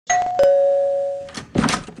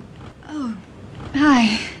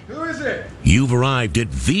Hi. Who is it? You've arrived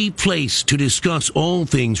at the place to discuss all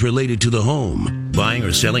things related to the home. Buying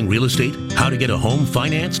or selling real estate, how to get a home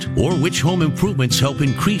financed, or which home improvements help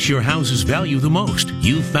increase your house's value the most.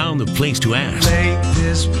 You've found the place to ask. Make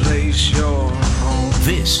this place your home.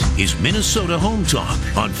 This is Minnesota Home Talk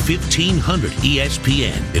on 1500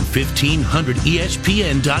 ESPN and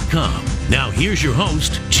 1500ESPN.com. Now here's your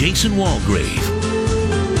host, Jason Walgrave.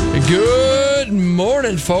 Good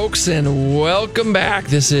morning, folks, and welcome back.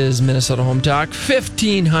 This is Minnesota Home Talk,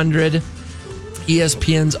 1500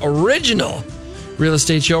 ESPN's original real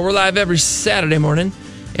estate show. We're live every Saturday morning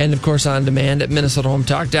and, of course, on demand at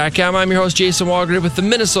MinnesotaHometalk.com. I'm your host, Jason Walgrave, with the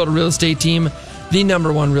Minnesota Real Estate Team, the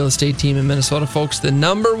number one real estate team in Minnesota, folks, the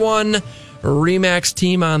number one RE/MAX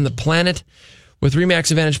team on the planet. With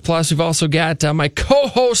RE/MAX Advantage Plus, we've also got my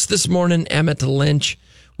co-host this morning, Emmett Lynch,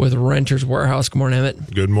 with Renters Warehouse. Good morning,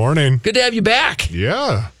 Emmett. Good morning. Good to have you back.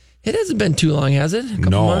 Yeah. It hasn't been too long, has it? A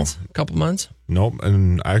couple months? Nope.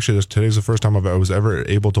 And actually, today's the first time I was ever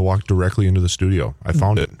able to walk directly into the studio. I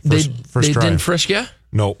found it. First they try. didn't frisk you?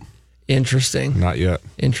 Nope. Interesting. Not yet.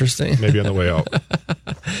 Interesting. Maybe on the way out.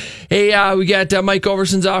 Hey, we got Mike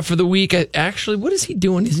Overson's off for the week. Actually, what is he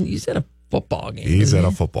doing? He's at a football game. He's at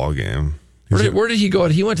a football game. Where did he go?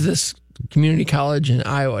 He went to this community college in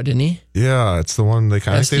Iowa, didn't he? Yeah, it's the one they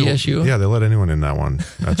kind of SDSU? Yeah, they let anyone in that one.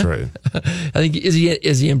 That's right. I think is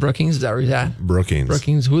he in Brookings? Is that where he's at?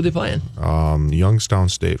 Brookings. Who are they playing? Youngstown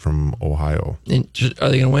State from Ohio. And are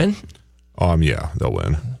they going to win? Yeah, they'll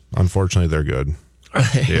win. Unfortunately, they're good. Are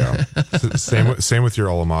they? Yeah. Same with your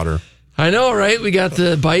alma mater. I know, right? We got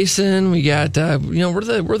the Bison. We got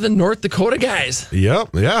we're the North Dakota guys. Yep.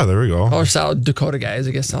 Yeah. There we go. Or South Dakota guys.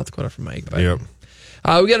 I guess South Dakota for Mike. But. Yep.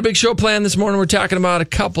 We got a big show planned this morning. We're talking about a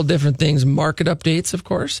couple different things, market updates, of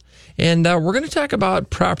course, and we're going to talk about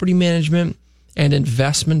property management and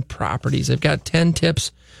investment properties. I've got 10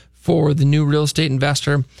 tips for the new real estate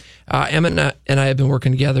investor. Emmett and I have been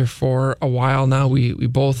working together for a while now. We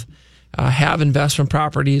both have investment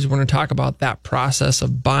properties. We're going to talk about that process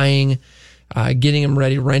of buying, getting them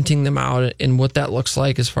ready, renting them out, and what that looks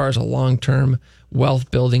like as far as a long-term wealth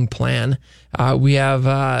building plan. We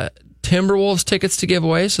have Timberwolves tickets to give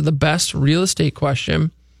away. So the best real estate question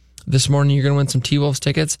this morning, you're going to win some T-Wolves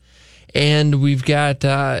tickets. And we've got,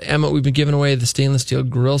 Emmett, we've been giving away the stainless steel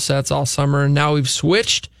grill sets all summer. And now we've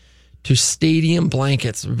switched to stadium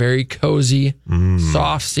blankets, very cozy,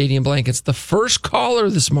 soft stadium blankets. The first caller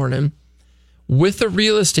this morning with a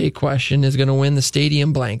real estate question is going to win the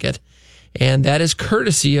stadium blanket. And that is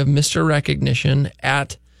courtesy of Mr. Recognition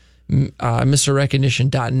at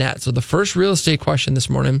MrRecognition.net. So the first real estate question this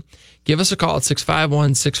morning, give us a call at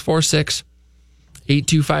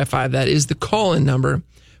 651-646-8255. That is the call-in number.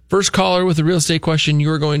 First caller with a real estate question, you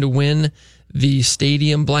are going to win the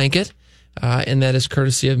stadium blanket, and that is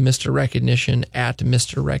courtesy of Mr. Recognition at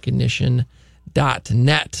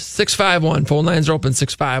MrRecognition.net. 651, phone lines are open,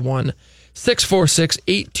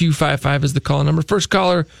 651-646-8255 is the call number. First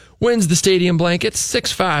caller wins the stadium blanket,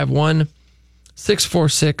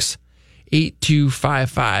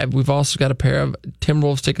 651-646-8255. We've also got a pair of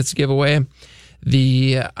Timberwolves tickets to give away.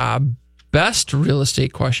 The best real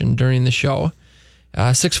estate question during the show,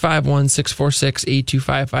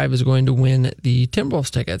 651-646-8255 is going to win the Timberwolves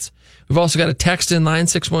tickets. We've also got a text in line,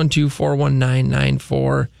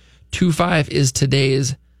 612-419-9425 is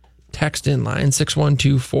today's text in line,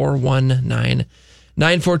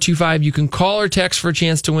 612-419-9425. You can call or text for a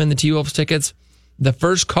chance to win the T-Wolves tickets. The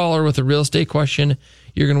first caller with a real estate question,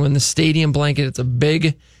 you're going to win the stadium blanket. It's a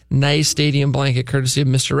big, nice stadium blanket, courtesy of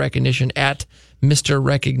Mr. Recognition at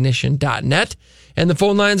MrRecognition.net. And the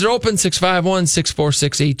phone lines are open,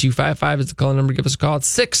 651-646-8255 is the call number. Give us a call at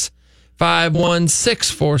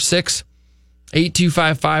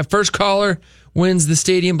 651-646-8255. First caller wins the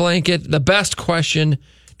stadium blanket. The best question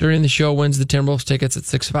during the show wins the Timberwolves tickets at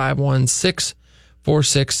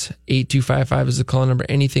 651-646-8255 is the call number.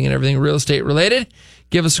 Anything and everything real estate related,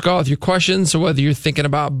 give us a call with your questions. So whether you're thinking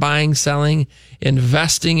about buying, selling,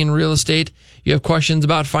 investing in real estate, you have questions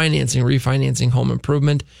about financing, refinancing, home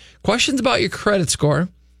improvement, questions about your credit score,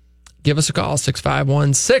 give us a call.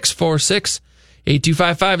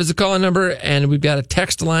 651-646-8255 is the call number. And we've got a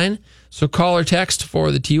text line. So call or text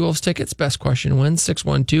for the T-Wolves tickets. Best question wins,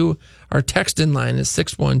 612. Our text in line is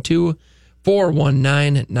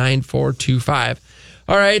 612-419-9425.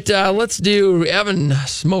 All right, let's do Evan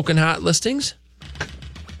smoking hot listings.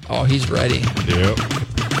 Oh, he's ready. Yep.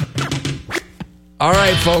 All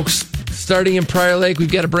right, folks. Starting in Prior Lake,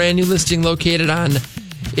 we've got a brand new listing located at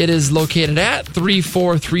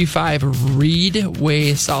 3435 Reed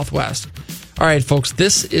Way Southwest. All right, folks,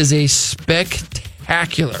 this is a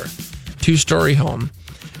spectacular 2-story home.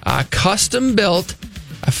 Custom built,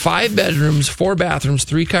 5 bedrooms, 4 bathrooms,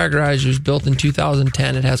 3-car garage. It was built in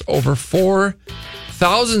 2010. It has over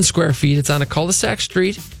 4,000 square feet. It's on a cul-de-sac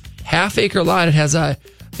street, half-acre lot. It has a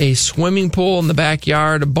swimming pool in the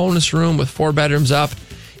backyard, a bonus room with 4 bedrooms up.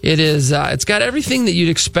 It is. It's got everything that you'd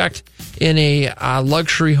expect in a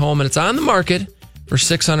luxury home, and it's on the market for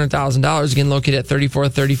 $600,000. Again, located at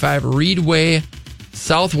 3435 Reed Way,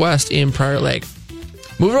 Southwest in Prior Lake.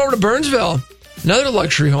 Moving over to Burnsville, another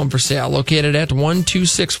luxury home for sale, located at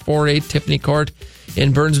 12648 Tiffany Court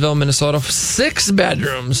in Burnsville, Minnesota. 6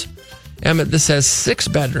 bedrooms. Emmett, this has 6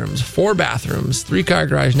 bedrooms, 4 bathrooms, 3-car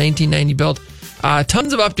garage, 1990 built.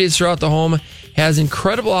 Tons of updates throughout the home. Has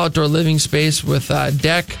incredible outdoor living space with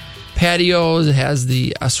deck, patios. It has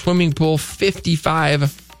the swimming pool,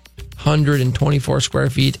 5,524 square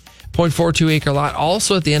feet, 0.42 acre lot.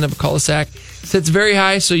 Also at the end of a cul-de-sac. Sits very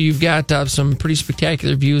high, so you've got some pretty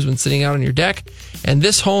spectacular views when sitting out on your deck. And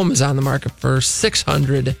this home is on the market for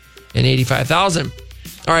 $685,000.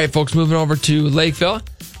 All right, folks, moving over to Lakeville.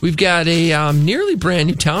 We've got a nearly brand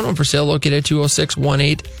new townhome for sale located at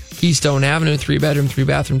 20618 Keystone Avenue, 3-bedroom,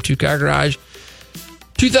 3-bathroom, 2-car garage.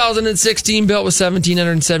 2016 built with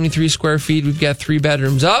 1,773 square feet. We've got 3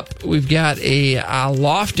 bedrooms up. We've got a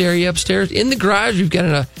loft area upstairs. In the garage, we've got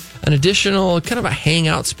an additional kind of a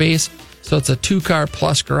hangout space. So it's a 2-car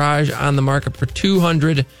plus garage on the market for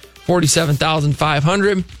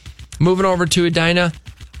 $247,500. Moving over to Edina.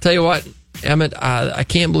 Tell you what, Emmett, I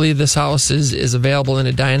can't believe this house is available in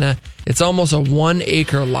Edina. It's almost a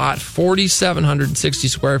 1-acre lot, 4,760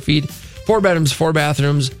 square feet, 4 bedrooms, 4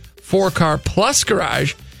 bathrooms, 4-car plus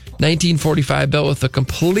garage, 1945 built with a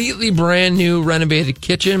completely brand new renovated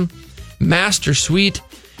kitchen, master suite.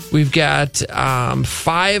 We've got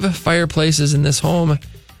 5 fireplaces in this home.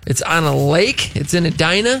 It's on a lake. It's in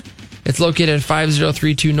Edina. It's located at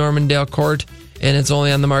 5032 Normandale Court, and it's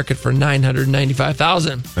only on the market for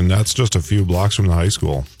 $995,000. And that's just a few blocks from the high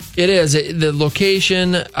school. It is. The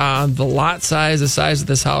location, the lot size, the size of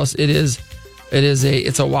this house,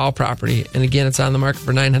 it's a wow property. And again, it's on the market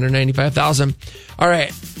for $995,000. All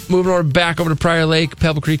right, moving over back over to Prior Lake,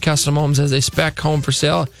 Pebble Creek Custom Homes has a spec home for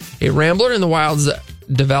sale, a Rambler in the Wilds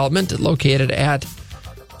development located at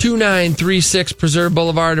 2936 Preserve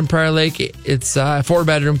Boulevard in Prior Lake. It's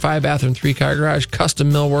 4-bedroom, 5-bathroom, 3-car garage,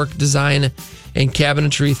 custom millwork design and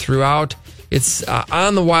cabinetry throughout. It's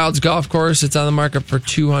on the Wilds Golf Course. It's on the market for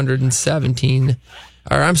built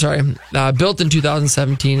in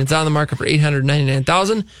 2017. It's on the market for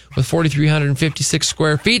 $899,000 with 4,356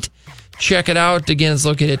 square feet. Check it out. Again, it's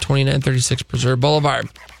located at 2936 Preserve Boulevard.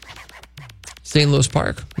 St. Louis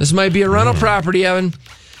Park. This might be a rental property, Evan.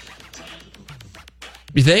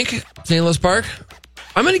 You think? St. Louis Park?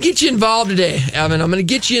 I'm going to get you involved today, Evan. I'm going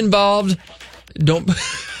to get you involved. Don't...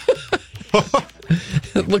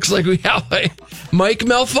 It looks like we have a mic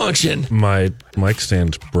malfunction. My mic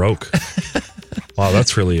stand broke. Wow,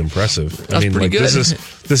 that's really impressive. That's pretty good.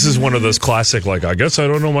 This is one of those classic, like, I guess I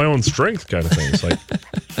don't know my own strength kind of things.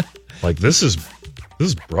 Like this is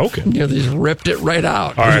broken. Yeah, they just ripped it right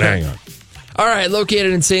out. All right, hang on. All right,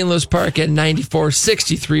 located in St. Louis Park at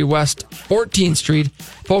 9463 West 14th Street.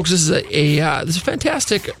 Folks, this is a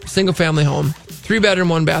fantastic single-family home. 3-bedroom,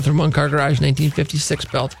 1-bathroom, 1-car garage, 1956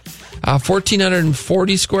 built.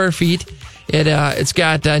 1,440 square feet. It's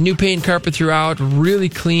got new paint and carpet throughout. Really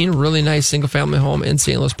clean, really nice single-family home in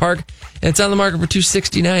St. Louis Park. And it's on the market for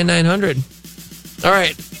 $269,900. All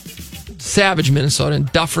right, Savage, Minnesota, in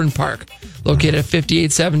Dufferin Park. Located at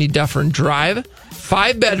 5870 Dufferin Drive.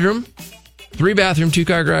 5-bedroom, 3-bathroom,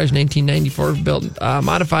 2-car garage, 1994 built,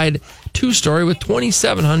 modified 2-story with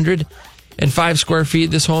 2,705 square feet.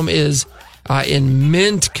 This home is in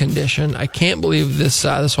mint condition. I can't believe this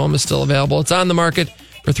home is still available. It's on the market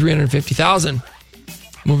for $350,000.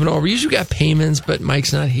 Moving over, usually got payments, but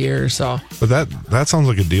Mike's not here, so. But that sounds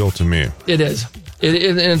like a deal to me. It is.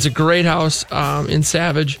 And it's a great house in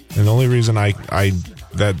Savage. And the only reason I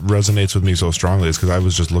that resonates with me so strongly is because I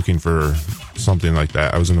was just looking for something like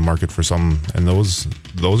that. I was in the market for some, and those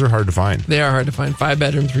are hard to find. They are hard to find.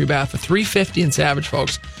 5-bedroom, 3-bath for $350,000 in Savage,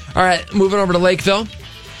 folks. All right, moving over to Lakeville.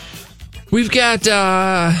 We've got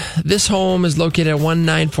this home is located at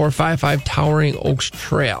 19455 Towering Oaks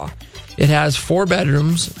Trail. It has 4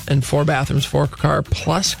 bedrooms and 4 bathrooms, 4-car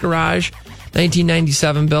plus garage.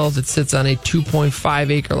 1997 built. It sits on a 2.5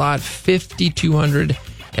 acre lot,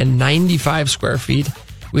 5,295 square feet.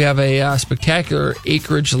 We have a spectacular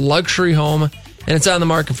acreage luxury home, and it's on the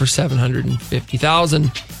market for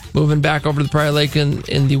 $750,000. Moving back over to the Prior Lake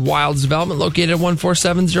in the Wilds development, located at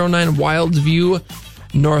 14709 Wilds View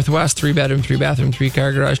Northwest, 3-bedroom, 3-bathroom,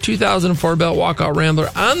 3-car garage, 2004 built walkout Rambler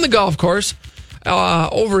on the golf course,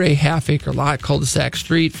 over a half-acre lot, cul-de-sac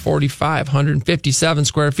street, 4,557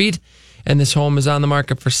 square feet, and this home is on the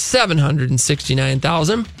market for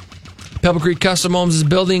 $769,000. Pebble Creek Custom Homes is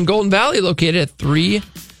building in Golden Valley, located at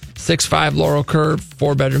 365 Laurel Curve,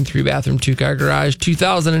 4-bedroom, 3-bathroom, 2-car garage,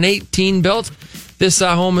 2018 built. This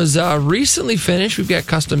home is recently finished. We've got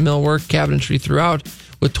custom millwork, cabinetry throughout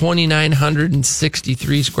with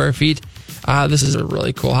 2,963 square feet. This is a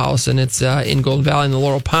really cool house, and it's in Golden Valley in the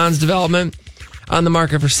Laurel Ponds development. On the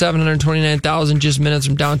market for $729,000, just minutes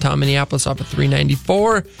from downtown Minneapolis off of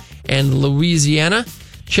 394 and Louisiana.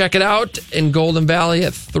 Check it out in Golden Valley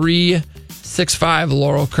at 365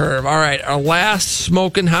 Laurel Curve. All right, our last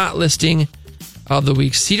smoking hot listing of the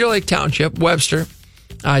week, Cedar Lake Township, Webster,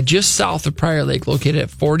 just south of Prior Lake, located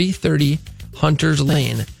at 4030 Hunters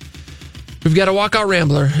Lane. We've got a walkout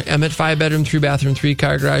Rambler, Emmett, 5-bedroom, 3-bathroom,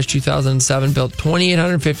 3-car garage, 2007, built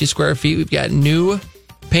 2,850 square feet. We've got new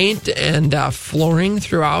paint and flooring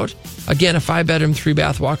throughout. Again, a 5-bedroom,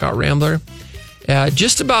 3-bath walkout Rambler.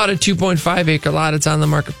 Just about a 2.5 acre lot. It's on the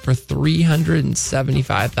market for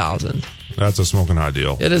 $375,000. That's a smoking hot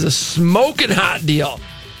deal. It is a smoking hot deal.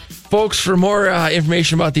 Folks, for more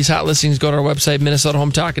information about these hot listings, go to our website,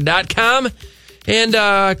 MinnesotaHometalk.com,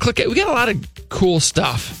 and click it. We got a lot of cool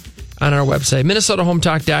stuff on our website,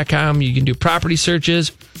 MinnesotaHometalk.com. You can do property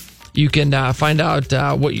searches. You can find out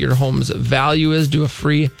what your home's value is, do a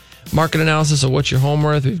free market analysis of what's your home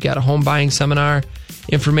worth. We've got a home buying seminar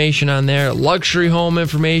information on there. Luxury home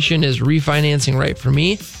information is refinancing right for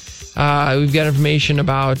me. We've got information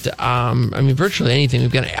about, virtually anything.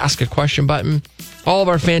 We've got an ask a question button. All of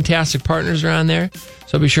our fantastic partners are on there.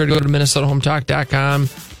 So be sure to go to MinnesotaHometalk.com.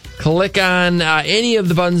 Click on any of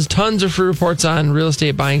the buttons. Tons of free reports on real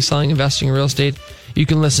estate, buying, selling, investing in real estate. You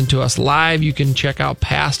can listen to us live. You can check out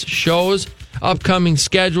past shows, upcoming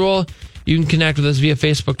schedule. You can connect with us via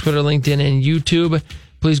Facebook, Twitter, LinkedIn, and YouTube.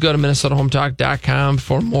 Please go to MinnesotaHometalk.com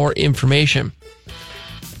for more information.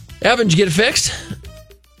 Evan, did you get it fixed?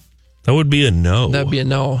 That would be a no. That would be a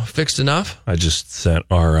no. Fixed enough? I just sent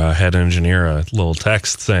our head engineer a little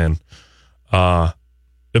text saying,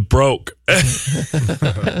 it broke.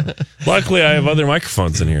 Luckily, I have other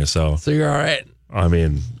microphones in here, so you're all right. I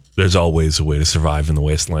mean, there's always a way to survive in the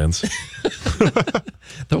wastelands.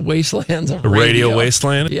 The wastelands of the radio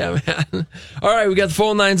wasteland. Yeah, man. All right, we got the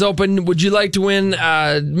phone lines open. Would you like to win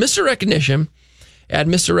Mr. Recognition at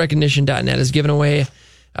MrRecognition.net is giving away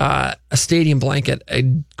a stadium blanket, a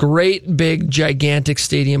great, big, gigantic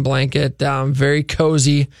stadium blanket, very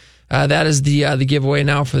cozy. That is the giveaway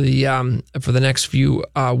now for the next few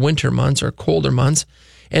winter months or colder months.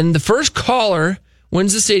 And the first caller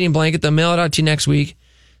wins the stadium blanket. They'll mail it out to you next week.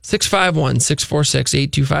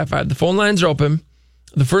 651-646-8255. The phone lines are open.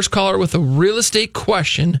 The first caller with a real estate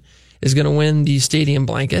question is going to win the stadium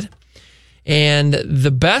blanket. And the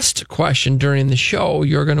best question during the show,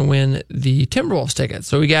 you're going to win the Timberwolves tickets.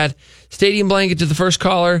 So we got stadium blanket to the first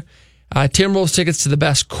caller, Timberwolves tickets to the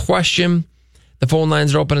best question. The phone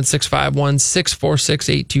lines are open at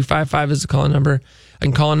 651-646-8255 is the calling number.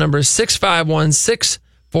 And calling number is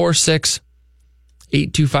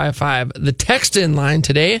 651-646-8255. The text in line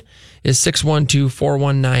today is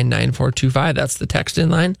 612-419-9425. That's the text in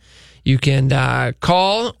line. You can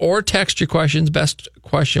call or text your questions. Best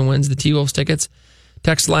question wins the T-Wolves tickets.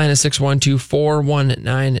 Text line is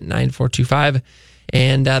 612-419-9425.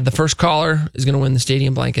 And the first caller is going to win the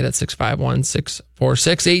stadium blanket at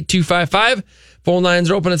 651-646-8255. Phone lines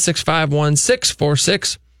are open at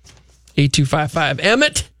 651-646-8255.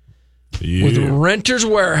 Emmett with Renters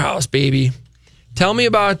Warehouse, baby. Tell me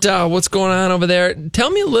about what's going on over there. Tell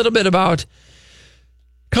me a little bit about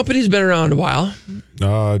company's been around a while.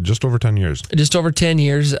 Just over 10 years. Just over 10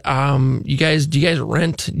 years. Do you guys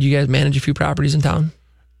rent? Do you guys manage a few properties in town?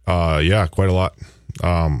 Yeah, quite a lot.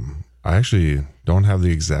 I actually don't have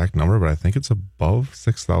the exact number, but I think it's above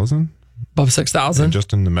 6,000. Above 6,000?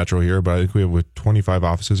 Just in the metro here, but I think we have 25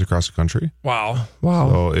 offices across the country. Wow.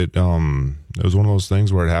 So it was one of those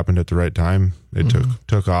things where it happened at the right time. It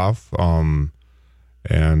took off.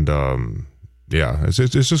 Yeah, it's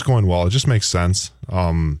just going well. It just makes sense.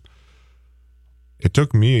 It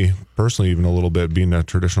took me personally even a little bit, being a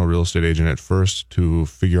traditional real estate agent at first, to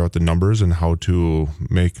figure out the numbers and how to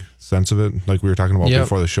make sense of it. Like we were talking about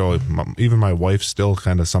before the show, even my wife still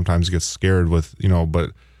kind of sometimes gets scared with,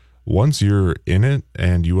 but once you're in it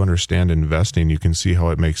and you understand investing, you can see how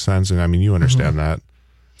it makes sense. And I mean, you understand that.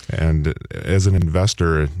 And as an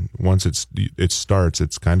investor, once it starts,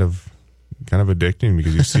 it's kind of addicting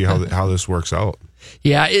because you see how this works out.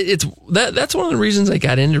 Yeah, it's that's one of the reasons I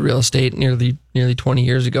got into real estate nearly 20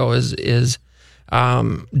 years ago is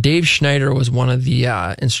Dave Schneider was one of the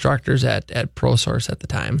instructors at ProSource at the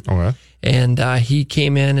time. Okay. And he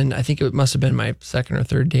came in, and I think it must have been my second or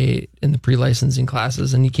third day in the pre-licensing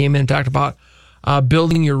classes, and he came in and talked about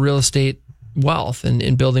building your real estate wealth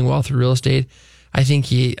and building wealth through real estate. I think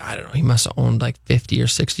he must have owned like 50 or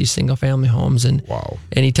 60 single family homes. And wow.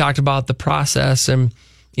 And he talked about the process and,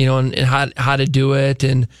 and how to do it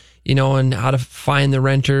and, and how to find the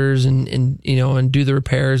renters and do the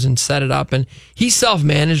repairs and set it up. And he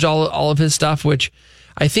self-managed all of his stuff, which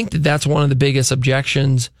I think that's one of the biggest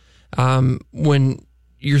objections when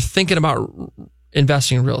you're thinking about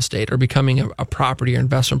investing in real estate or becoming a property or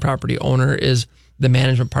investment property owner is the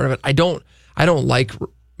management part of it. I don't like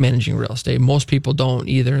managing real estate. Most people don't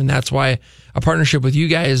either. And that's why a partnership with you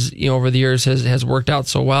guys, over the years has worked out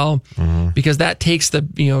so well, because that takes the,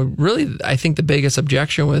 really, I think the biggest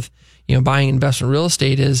objection with, buying investment real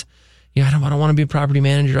estate is, I don't want to be a property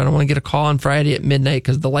manager. I don't want to get a call on Friday at midnight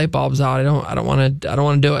because the light bulb's out. I don't want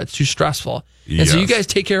to do it. It's too stressful. And so you guys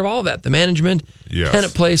take care of all of that, the management,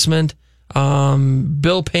 tenant placement,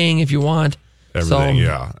 bill paying if you want. Everything.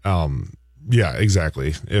 Yeah,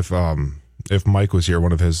 exactly. If Mike was here,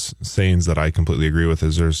 one of his sayings that I completely agree with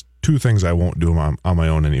is there's two things I won't do on my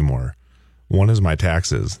own anymore. One is my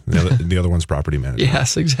taxes. The other one's property management.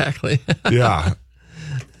 Yes, exactly. Yeah.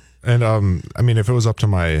 And if it was up to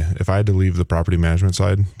if I had to leave the property management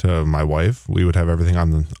side to my wife, we would have everything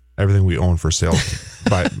we own for sale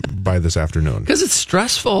by this afternoon. Because it's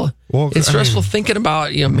stressful. Well, it's stressful thinking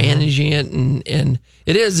about managing it, and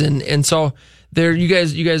it is, and so there you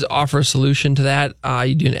guys offer a solution to that.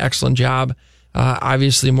 You do an excellent job.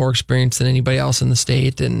 Obviously, more experience than anybody else in the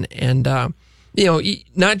state, and not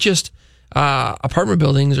just apartment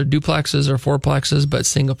buildings or duplexes or fourplexes, but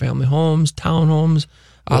single family homes, townhomes.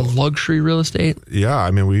 Luxury real estate. Yeah,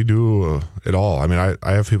 we do it all.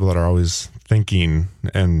 I have people that are always thinking,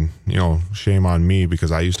 and shame on me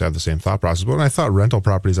because I used to have the same thought process. But when I thought rental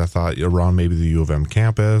properties, I thought around maybe the U of M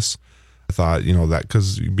campus. I thought that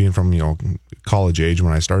because being from college age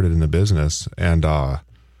when I started in the business, and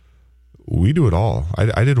we do it all.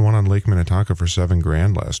 I did one on Lake Minnetonka for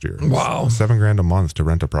 $7,000 last year. Wow, $7,000 a month to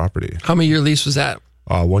rent a property. How many year lease was that?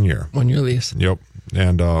 1 year. 1 year lease. Yep.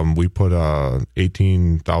 And we put a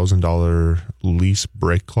 $18,000 lease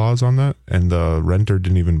break clause on that, and the renter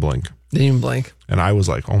didn't even blink. Didn't even blink. And I was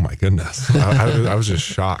like, "Oh my goodness!" I was just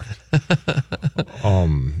shocked.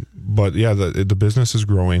 But yeah, the business is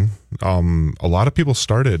growing. A lot of people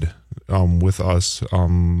started with us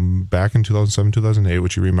back in 2007, 2008,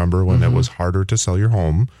 which you remember when it was harder to sell your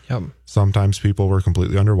home. Yep. Sometimes people were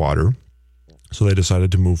completely underwater, so they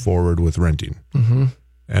decided to move forward with renting. Mm-hmm.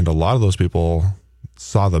 And a lot of those people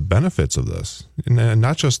saw the benefits of this, and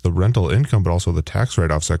not just the rental income, but also the tax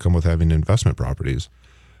write-offs that come with having investment properties.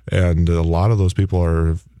 And a lot of those people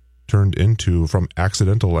are turned from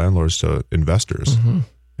accidental landlords to investors. Mm-hmm.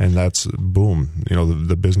 And that's boom,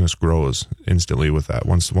 the business grows instantly with that.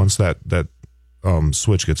 Once that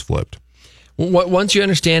switch gets flipped. Once you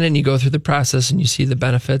understand it and you go through the process and you see the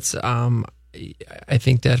benefits, I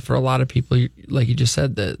think that for a lot of people, like you just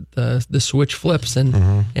said, the switch flips and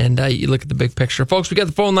you look at the big picture. Folks, we got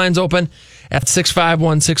the phone lines open at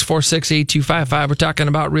 651-646-8255. We're talking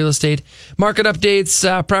about real estate, market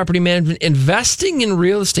updates, property management, investing in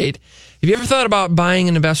real estate. Have you ever thought about buying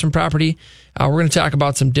an investment property? We're going to talk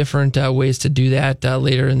about some different ways to do that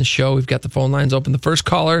later in the show. We've got the phone lines open. The first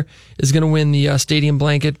caller is going to win the stadium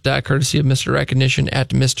blanket, courtesy of Mr. Recognition at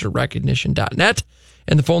MrRecognition.net.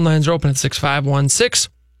 And the phone lines are open at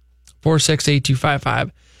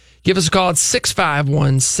 651-646-8255. Give us a call at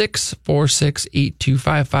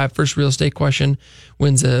 651-646-8255. First real estate question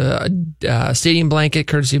wins a stadium blanket,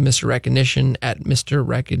 courtesy of Mr. Recognition at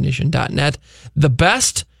MrRecognition.net. The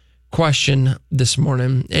best question this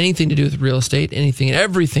morning, anything to do with real estate, anything and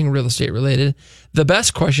everything real estate related, the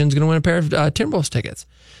best question is going to win a pair of Timberwolves tickets.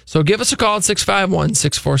 So give us a call at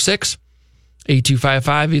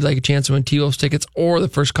 651-646-8255. If you'd like a chance to win T-Wolves tickets, or the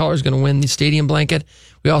first caller is going to win the stadium blanket.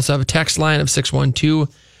 We also have a text line of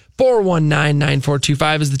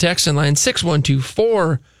 612-419-9425 is the text in line.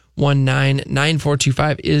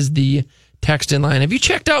 612-419-9425 is the text in line. Have you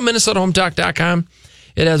checked out MinnesotaHometalk.com?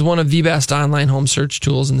 It has one of the best online home search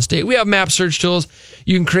tools in the state. We have map search tools.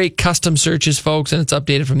 You can create custom searches, folks, and it's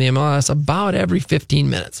updated from the MLS about every 15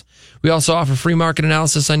 minutes. We also offer free market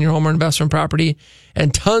analysis on your home or investment property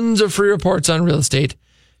and tons of free reports on real estate.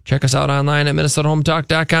 Check us out online at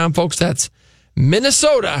MinnesotaHometalk.com. Folks, that's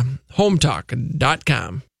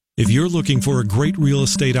MinnesotaHometalk.com. If you're looking for a great real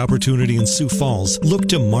estate opportunity in Sioux Falls, look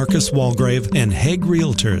to Marcus Walgrave and Hague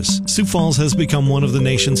Realtors. Sioux Falls has become one of the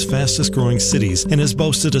nation's fastest growing cities and has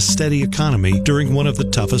boasted a steady economy during one of the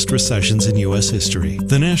toughest recessions in U.S. history.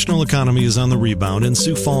 The national economy is on the rebound and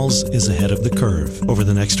Sioux Falls is ahead of the curve. Over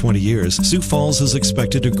the next 20 years, Sioux Falls is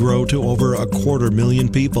expected to grow to over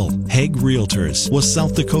 250,000 people. Hague Realtors was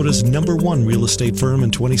South Dakota's #1 real estate firm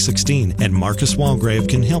in 2016, and Marcus Walgrave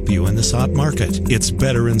can help you in this hot market. It's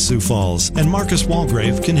better in Sioux Falls, and Marcus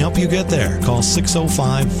Walgrave can help you get there. Call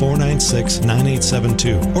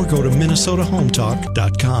 605-496-9872 or go to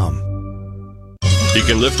minnesotahometalk.com. He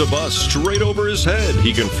can lift a bus straight over his head.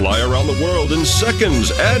 He can fly around the world in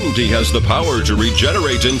seconds, and he has the power to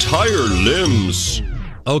regenerate entire limbs.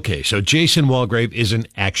 Okay, so Jason Walgrave isn't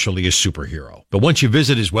actually a superhero. But once you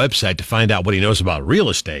visit his website to find out what he knows about real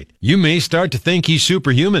estate, you may start to think he's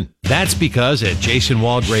superhuman. That's because at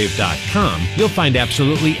jasonwalgrave.com, you'll find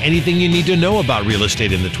absolutely anything you need to know about real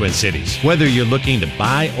estate in the Twin Cities. Whether you're looking to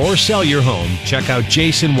buy or sell your home, check out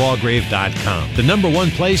jasonwalgrave.com, the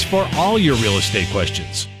 #1 place for all your real estate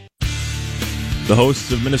questions. The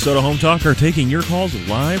hosts of Minnesota Home Talk are taking your calls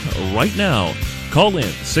live right now. Call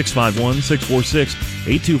in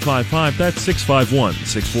 651-646-8255. That's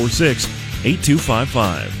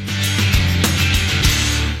 651-646-8255.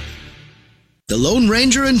 The Lone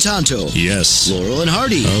Ranger and Tonto. Yes. Laurel and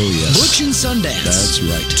Hardy. Oh, yes. Butch and Sundance. That's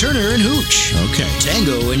right. Turner and Hooch. Okay.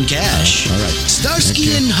 Tango and Cash. All right.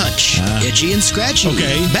 Starsky and Hutch. Itchy and Scratchy.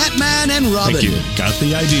 Okay. Batman and Robin. Thank you. Got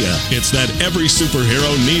the idea. It's that every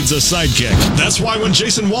superhero needs a sidekick. That's why when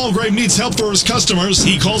Jason Walgrave needs help for his customers,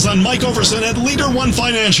 he calls on Mike Overson at Leader One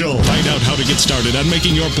Financial. Find out how to get started on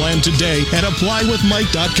making your plan today at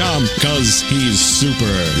applywithmike.com, because he's super.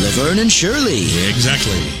 Laverne and Shirley.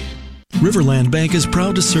 Exactly. Riverland Bank is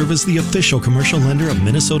proud to serve as the official commercial lender of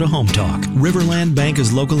Minnesota Home Talk. Riverland Bank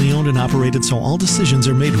is locally owned and operated, so all decisions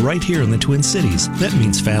are made right here in the Twin Cities. That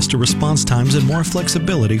means faster response times and more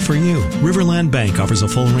flexibility for you. Riverland Bank offers a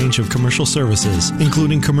full range of commercial services,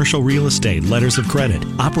 including commercial real estate, letters of credit,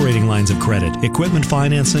 operating lines of credit, equipment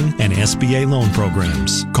financing, and SBA loan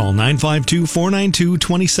programs. Call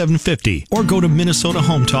 952-492-2750 or go to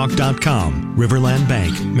minnesotahometalk.com. Riverland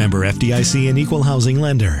Bank, member FDIC and equal housing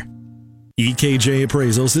lender. EKJ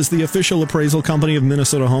Appraisals is the official appraisal company of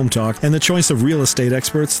Minnesota Home Talk and the choice of real estate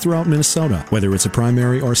experts throughout Minnesota. Whether it's a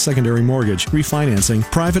primary or secondary mortgage, refinancing,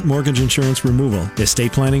 private mortgage insurance removal,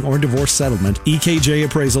 estate planning, or divorce settlement, EKJ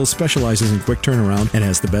Appraisals specializes in quick turnaround and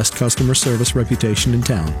has the best customer service reputation in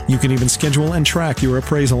town. You can even schedule and track your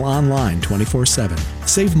appraisal online 24/7.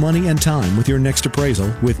 Save money and time with your next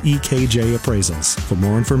appraisal with EKJ Appraisals. For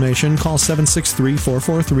more information, call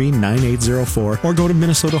 763-443-9804 or go to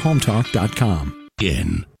minnesotahometalk.com.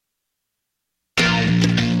 In.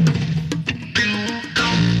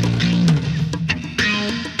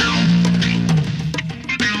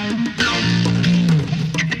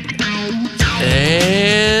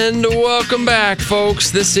 And welcome back,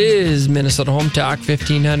 folks. This is Minnesota Home Talk,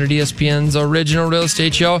 1500 ESPN's original real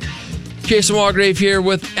estate show. Jason Walgrave here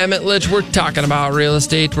with Emmett Litch. We're talking about real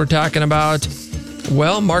estate. We're talking about,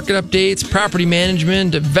 well, market updates, property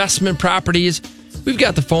management, investment properties. We've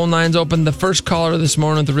got the phone lines open. The first caller this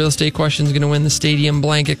morning with the real estate question is going to win the stadium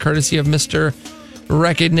blanket, courtesy of Mr.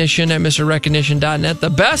 Recognition at MrRecognition.net.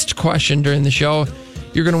 The best question during the show,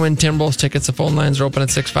 you're going to win Timberwolves tickets. The phone lines are open at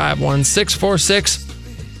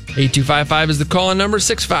 651-646-8255 is the call-in number.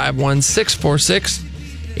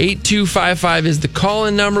 651-646-8255 is the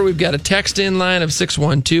call-in number. We've got a text-in line of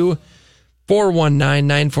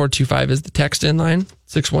 612-419-9425 is the text-in line.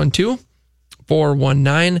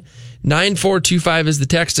 612-419-9425 is the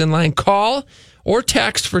text-in line. Call or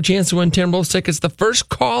text for a chance to win Timberwolves tickets. The first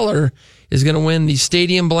caller is going to win the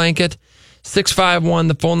stadium blanket. 651.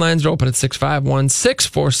 The phone lines are open at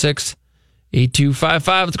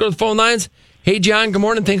 651-646-8255. Let's go to the phone lines. Hey, John, good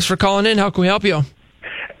morning. Thanks for calling in. How can we help you?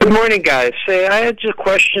 Good morning, guys. Say, I had just a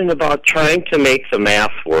question about trying to make the math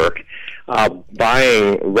work,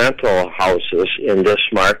 buying rental houses in this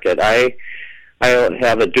market. I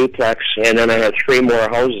have a duplex, and then I have 3 more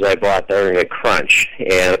houses I bought during a crunch.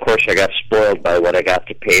 And, of course, I got spoiled by what I got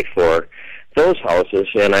to pay for those houses,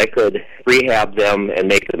 and I could rehab them and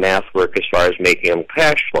make the math work as far as making them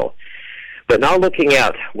cash flow. But now looking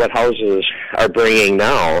at what houses are bringing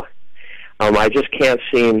now, I just can't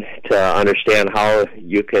seem to understand how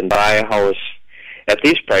you can buy a house at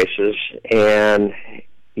these prices and,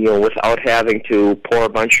 without having to pour a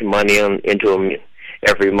bunch of money into them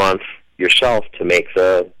every month yourself to make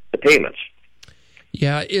the payments.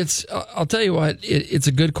 Yeah, I'll tell you what, it's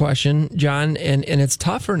a good question, John, and it's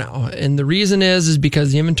tougher now. And the reason is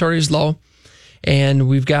because the inventory is low And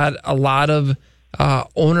we've got a lot of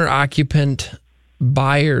owner-occupant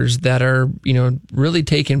buyers that are, really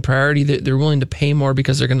taking priority. They're willing to pay more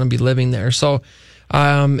because they're going to be living there. So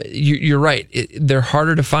you're right. They're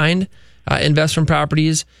harder to find investment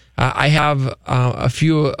properties. I have a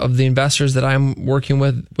few of the investors that I'm working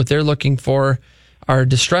with. What they're looking for are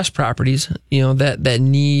distressed properties, that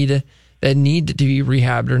need to be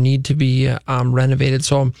rehabbed or need to be renovated.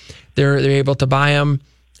 So they're able to buy them.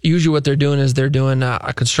 Usually what they're doing is they're doing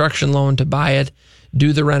a construction loan to buy it,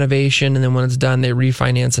 do the renovation, and then when it's done, they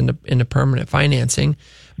refinance into permanent financing.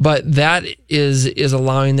 But that is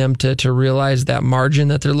allowing them to realize that margin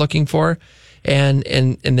that they're looking for. And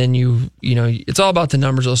then it's all about the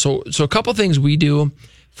numbers. So a couple things we do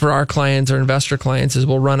for our clients, our investor clients, is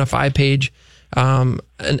we'll run a 5-page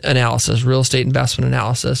analysis, real estate investment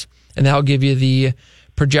analysis, and that'll give you the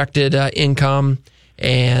projected income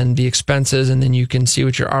and the expenses, and then you can see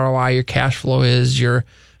what your ROI, your cash flow is,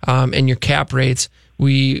 and your cap rates.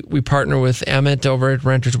 We partner with Emmett over at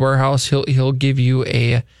Renters Warehouse. He'll give you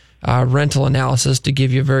a rental analysis to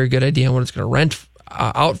give you a very good idea on what it's going to rent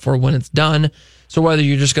out for when it's done. So whether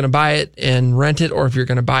you're just going to buy it and rent it, or if you're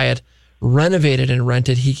going to buy it, renovate it and rent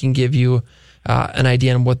it, he can give you an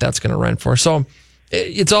idea on what that's going to rent for. So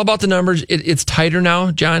it's all about the numbers. It's tighter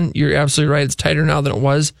now, John. You're absolutely right. It's tighter now than it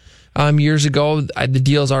was years ago. The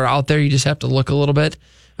deals are out there. You just have to look a little bit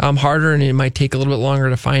harder, and it might take a little bit longer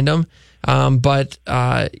to find them. But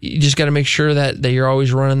you just got to make sure that you're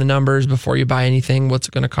always running the numbers before you buy anything. What's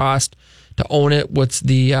it going to cost to own it? What's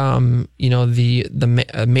the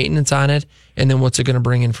maintenance on it? And then what's it going to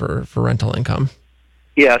bring in for rental income?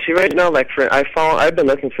 Yeah, see, right now, I've been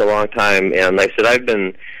looking for a long time, and like I said, I've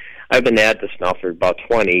been at this now for about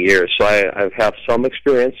 20 years, so I have some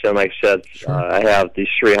experience, and like I said, sure. I have these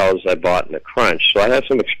 3 houses I bought in a crunch, so I have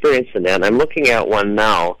some experience in that, and I'm looking at one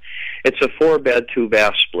now. It's a 4-bed,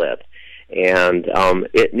 2-bath split, and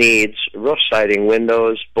it needs roof siding,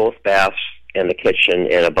 windows, both baths, and the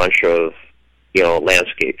kitchen, and a bunch of,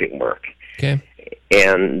 landscaping work. Okay.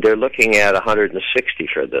 And they're looking at $160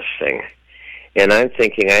 for this thing. And I'm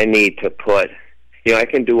thinking I need to put, I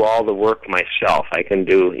can do all the work myself. I can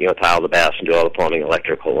do, tile the baths and do all the plumbing,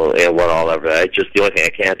 electrical, and whatever. The only thing I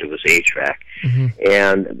can't do is HVAC. Mm-hmm.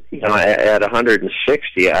 And, at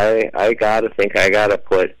 $160, I got to think I got to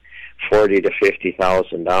put $40,000 to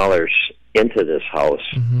 $50,000 into this house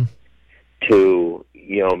mm-hmm. to,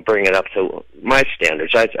 bring it up to my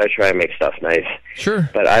standards. I try to make stuff nice. Sure.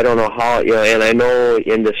 But I don't know how, and I know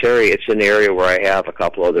in this area, it's an area where I have a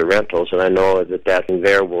couple other rentals, and I know that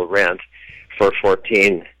there will rent for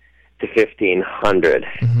 $1,400 to $1,500.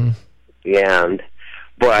 Mm-hmm. And,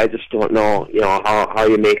 boy, I just don't know, how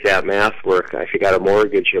you make that math work. If you got a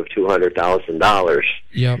mortgage of $200,000,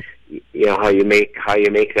 yep. How you make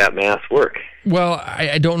that math work. Well,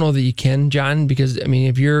 I don't know that you can, John, because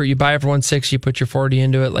if you buy it for $160, you put your $40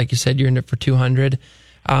 into it, like you said, you're in it for $200.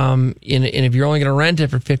 And if you're only going to rent it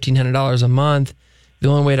for $1,500 a month, the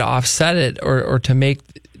only way to offset it or to make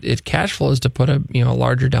it cash flow is to put a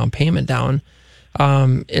larger down payment down.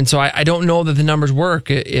 And so I don't know that the numbers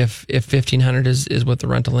work if $1,500 is what the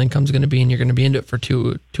rental income is going to be, and you're going to be into it for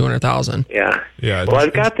 $200,000. Yeah. Well,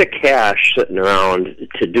 I've got the cash sitting around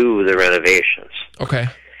to do the renovations. Okay.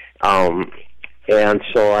 And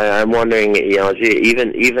so I'm wondering,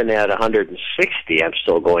 even at $160, I'm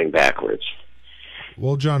still going backwards.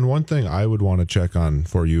 Well, John, one thing I would want to check on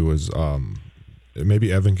for you is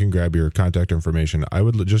maybe Evan can grab your contact information. I'd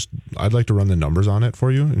like to run the numbers on it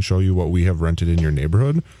for you and show you what we have rented in your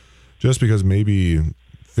neighborhood. Just because maybe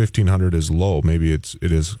 $1,500 is low, maybe it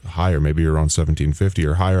is higher, maybe around $1,750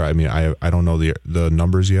 or higher. I don't know the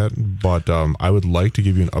numbers yet, but I would like to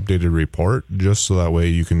give you an updated report just so that way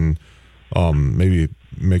you can maybe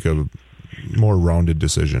make a more rounded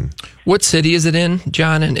decision. What city is it in,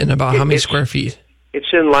 John, and about how many square feet? It's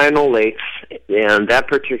in Lionel Lakes, and that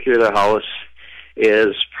particular house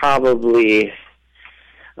is probably,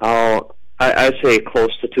 I'd say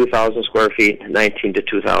close to 2,000 square feet, 1,900 to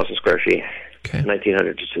 2,000 square feet. Okay.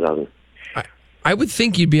 1,900 to 2,000. I would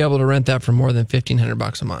think you'd be able to rent that for more than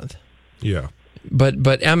 $1,500 a month. Yeah.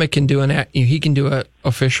 But Emmett can do he can do an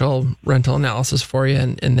official rental analysis for you,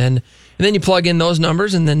 and then you plug in those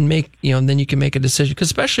numbers, and then then you can make a decision. Because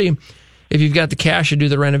especially if you've got the cash to do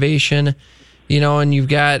the renovation, and you've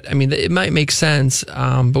got, it might make sense.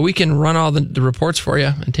 But we can run all the reports for you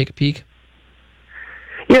and take a peek.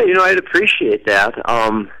 Yeah, I'd appreciate that.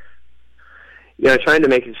 Trying to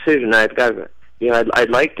make a decision, I've got, I'd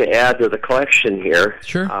like to add to the collection here.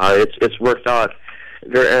 Sure. It's worked out.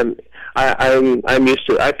 I'm used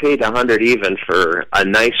to. I paid $100 even for a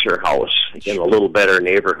nicer house in a little better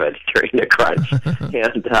neighborhood during the crunch,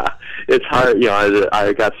 and it's hard.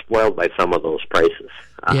 I got spoiled by some of those prices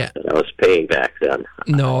that I was paying back then.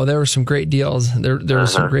 No, there were some great deals. There were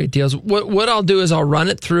some great deals. What I'll do is I'll run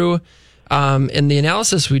it through, and the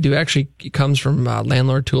analysis we do actually comes from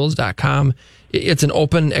landlordtools.com. It's an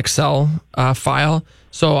open Excel file.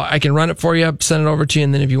 So I can run it for you, send it over to you,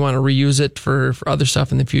 and then if you want to reuse it for other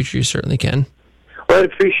stuff in the future, you certainly can. Well, I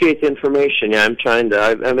appreciate the information. Yeah,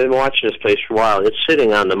 I've been watching this place for a while. It's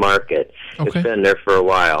sitting on the market. Okay. It's been there for a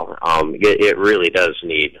while. It really does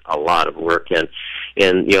need a lot of work, and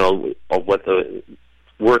what the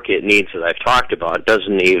work it needs that I've talked about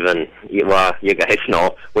doesn't even. Well, you guys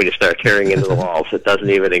know when you start tearing into the walls, it doesn't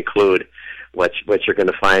even include what you're going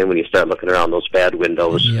to find when you start looking around those bad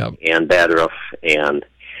windows and bad roof, and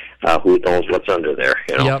who knows what's under there.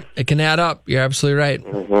 Yep, it can add up. You're absolutely right.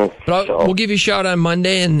 Mm-hmm. But we'll give you a shout on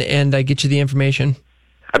Monday and get you the information.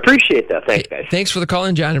 I appreciate that. Thanks, guys. Thanks for the call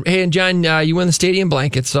in, John. Hey, and John, you win the stadium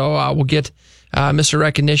blanket, so we'll get Mr.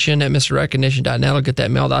 Recognition at MrRecognition.net. I'll get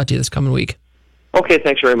that mailed out to you this coming week. Okay,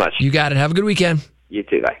 thanks very much. You got it. Have a good weekend. You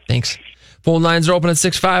too, guys. Thanks. Phone lines are open at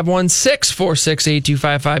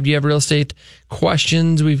 651-646-8255. Do you have real estate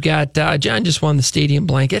questions? We've got John just won the stadium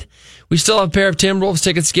blanket. We still have a pair of Timberwolves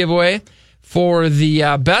tickets to give away for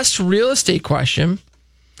the best real estate question.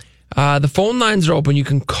 The phone lines are open. You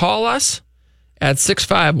can call us at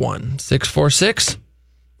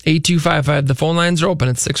 651-646-8255. The phone lines are open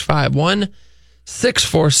at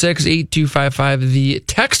 651-646-8255. The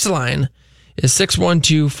text line is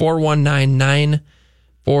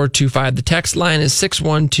 612-419-9425. The text line is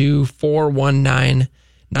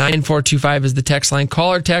 612-419-9425 is the text line.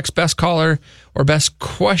 Call or text, best caller or best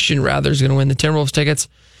question rather is going to win the Timberwolves tickets.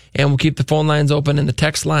 And we'll keep the phone lines open and the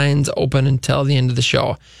text lines open until the end of the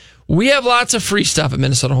show. We have lots of free stuff at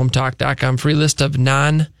MinnesotaHometalk.com. Free list of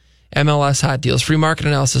non-MLS hot deals, free market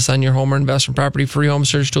analysis on your home or investment property, free home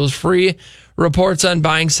search tools, free reports on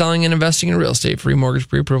buying, selling, and investing in real estate, free mortgage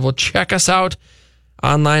pre-approval. Check us out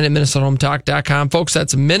online at MinnesotaHometalk.com. Folks,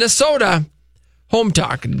 that's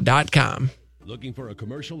MinnesotaHometalk.com. Looking for a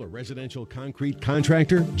commercial or residential concrete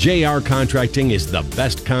contractor? JR Contracting is the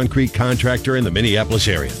best concrete contractor in the Minneapolis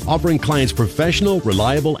area, offering clients professional,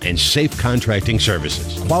 reliable, and safe contracting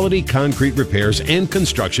services, quality concrete repairs, and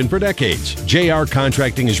construction for decades. JR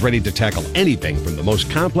Contracting is ready to tackle anything from the most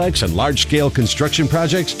complex and large-scale construction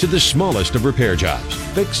projects to the smallest of repair jobs.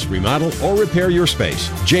 Fix, remodel, or repair your space.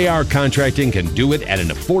 JR Contracting can do it at an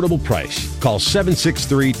affordable price. Call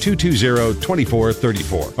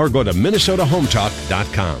 763-220-2434 or go to MinnesotaHometalk.com.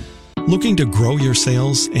 Looking to grow your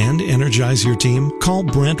sales and energize your team? Call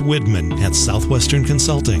Brent Widman at Southwestern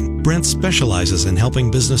Consulting. Brent specializes in helping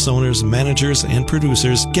business owners, managers, and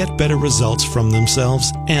producers get better results from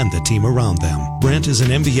themselves and the team around them. Brent is an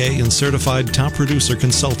MBA and certified top producer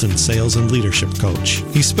consultant, sales and leadership coach.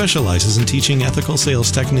 He specializes in teaching ethical sales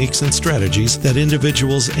techniques and strategies that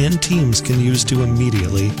individuals and teams can use to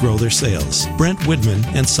immediately grow their sales. Brent Widman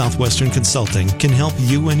and Southwestern Consulting can help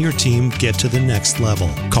you and your team get to the next level.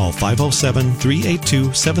 Call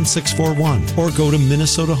 507-382-7641 or go to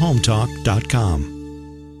MinnesotaHometalk.com.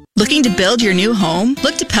 Looking to build your new home?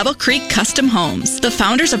 Look to Pebble Creek Custom Homes. The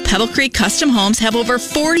founders of Pebble Creek Custom Homes have over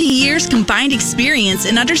 40 years combined experience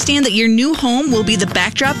and understand that your new home will be the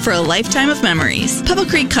backdrop for a lifetime of memories. Pebble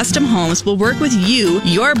Creek Custom Homes will work with you,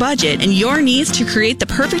 your budget, and your needs to create the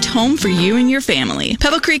perfect home for you and your family.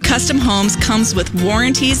 Pebble Creek Custom Homes comes with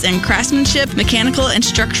warranties and craftsmanship, mechanical, and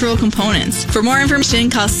structural components. For more information,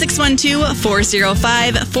 call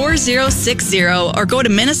 612-405-4060 or go to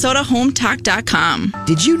MinnesotaHometalk.com.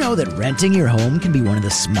 Did you know that renting your home can be one of the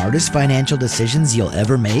smartest financial decisions you'll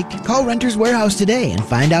ever make? Call Renters Warehouse today and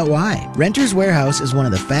find out why. Renters Warehouse is one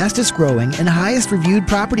of the fastest growing and highest reviewed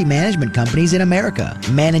property management companies in America.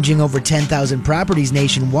 Managing over 10,000 properties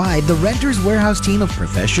nationwide, the Renters Warehouse team of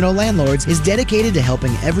professional landlords is dedicated to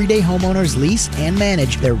helping everyday homeowners lease and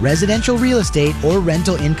manage their residential real estate or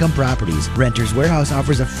rental income properties. Renters Warehouse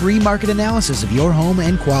offers a free market analysis of your home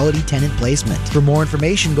and quality tenant placement. For more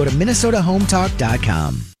information, go to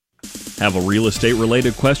MinnesotaHometalk.com. Have a real estate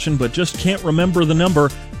related question but just can't remember the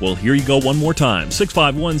number? Well, here you go one more time.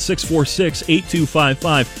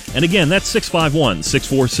 651-646-8255. And again, that's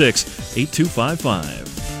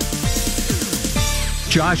 651-646-8255.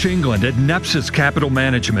 Josh England at Nepsis Capital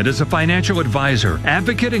Management is a financial advisor,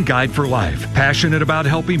 advocate, and guide for life. Passionate about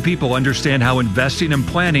helping people understand how investing and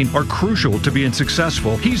planning are crucial to being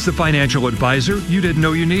successful, he's the financial advisor you didn't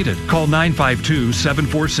know you needed. Call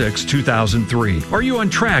 952-746-2003. Are you on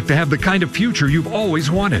track to have the kind of future you've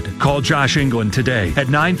always wanted? Call Josh England today at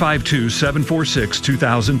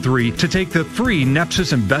 952-746-2003 to take the free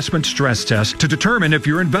Nepsis investment stress test to determine if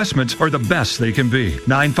your investments are the best they can be.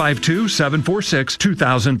 952-746-2003.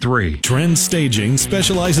 Trend Staging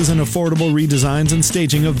specializes in affordable redesigns and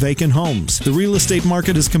staging of vacant homes. The real estate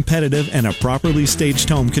market is competitive, and a properly staged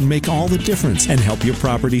home can make all the difference and help your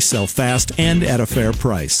property sell fast and at a fair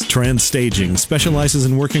price. Trend Staging specializes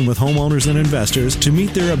in working with homeowners and investors to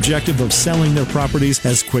meet their objective of selling their properties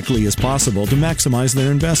as quickly as possible to maximize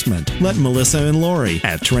their investment. Let Melissa and Lori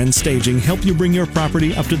at Trend Staging help you bring your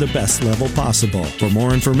property up to the best level possible. For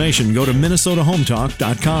more information, go to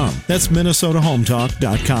MinnesotaHometalk.com. That's MinnesotaHometalk.com.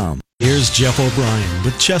 Here's Jeff O'Brien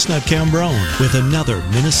with Chestnut Cambrone with another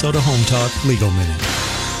Minnesota Home Talk Legal Minute.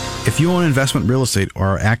 If you own investment real estate or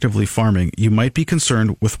are actively farming, you might be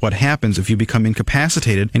concerned with what happens if you become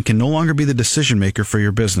incapacitated and can no longer be the decision maker for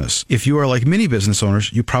your business. If you are like many business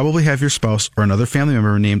owners, you probably have your spouse or another family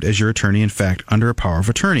member named as your attorney, in fact, under a power of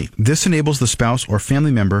attorney. This enables the spouse or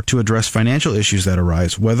family member to address financial issues that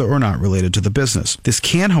arise, whether or not related to the business. This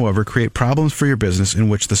can, however, create problems for your business in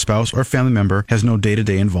which the spouse or family member has no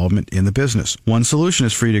day-to-day involvement in the business. One solution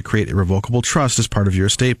is for you to create a revocable trust as part of your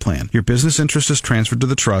estate plan. Your business interest is transferred to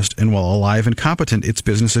the trust, and while alive and competent, it's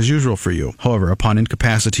business as usual for you. However, upon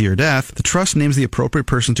incapacity or death, the trust names the appropriate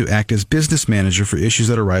person to act as business manager for issues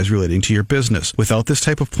that arise relating to your business. Without this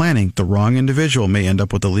type of planning, the wrong individual may end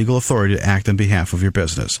up with the legal authority to act on behalf of your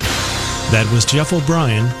business. That was Jeff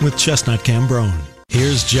O'Brien with Chestnut Cambrone.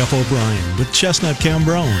 Here's Jeff O'Brien with Chestnut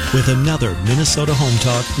Cambrone with another Minnesota Home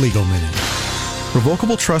Talk Legal Minute.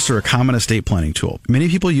 Revocable trusts are a common estate planning tool. Many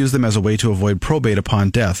people use them as a way to avoid probate upon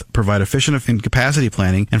death, provide efficient incapacity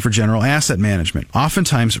planning, and for general asset management.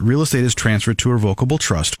 Oftentimes, real estate is transferred to a revocable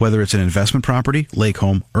trust, whether it's an investment property, lake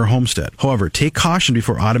home, or homestead. However, take caution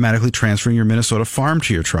before automatically transferring your Minnesota farm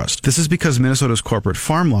to your trust. This is because Minnesota's corporate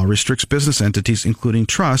farm law restricts business entities, including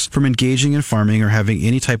trusts, from engaging in farming or having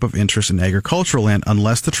any type of interest in agricultural land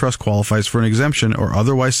unless the trust qualifies for an exemption or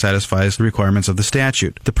otherwise satisfies the requirements of the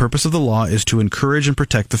statute. The purpose of the law is to encourage and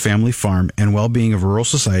protect the family farm and well-being of rural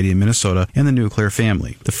society in Minnesota and the nuclear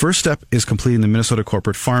family. The first step is completing the Minnesota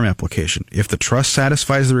corporate farm application. If the trust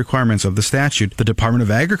satisfies the requirements of the statute, the Department of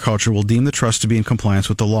Agriculture will deem the trust to be in compliance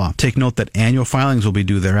with the law. Take note that annual filings will be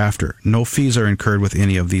due thereafter. No fees are incurred with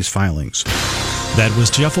any of these filings. That was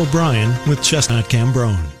Jeff O'Brien with Chestnut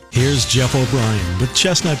Cambrone. Here's Jeff O'Brien with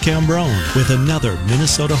Chestnut Cambrone with another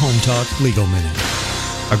Minnesota Home Talk Legal Minute.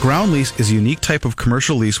 A ground lease is a unique type of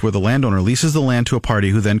commercial lease where the landowner leases the land to a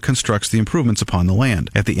party who then constructs the improvements upon the land.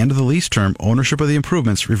 At the end of the lease term, ownership of the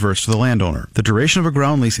improvements reverts to the landowner. The duration of a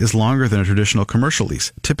ground lease is longer than a traditional commercial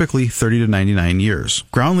lease, typically 30 to 99 years.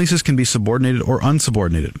 Ground leases can be subordinated or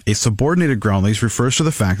unsubordinated. A subordinated ground lease refers to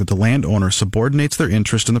the fact that the landowner subordinates their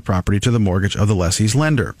interest in the property to the mortgage of the lessee's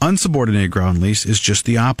lender. Unsubordinated ground lease is just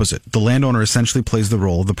the opposite. The landowner essentially plays the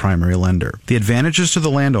role of the primary lender. The advantages to the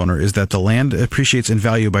landowner is that the land appreciates in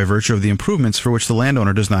value by virtue of the improvements for which the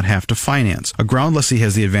landowner does not have to finance. A ground lessee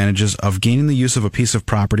has the advantages of gaining the use of a piece of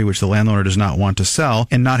property which the landowner does not want to sell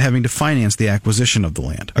and not having to finance the acquisition of the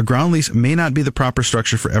land. A ground lease may not be the proper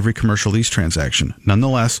structure for every commercial lease transaction.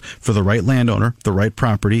 Nonetheless, for the right landowner, the right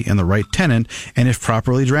property, and the right tenant, and if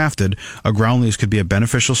properly drafted, a ground lease could be a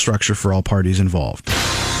beneficial structure for all parties involved.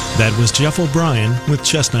 That was Jeff O'Brien with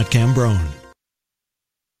Chestnut Cambrone.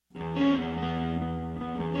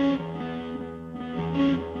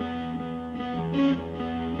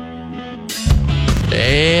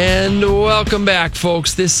 And welcome back,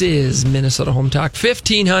 folks. This is Minnesota Home Talk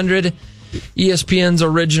 1500, ESPN's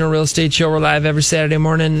original real estate show. We're live every Saturday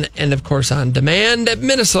morning and, of course, on demand at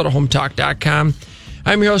MinnesotaHometalk.com.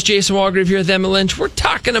 I'm your host, Jason Walgrave, here with Emma Lynch. We're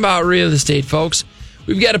talking about real estate, folks.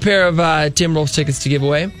 We've got a pair of Timberwolves tickets to give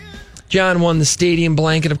away. John won the stadium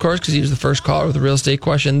blanket, of course, because he was the first caller with a real estate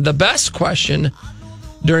question. The best question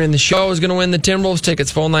during the show is going to win the Timberwolves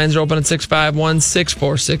tickets. Phone lines are open at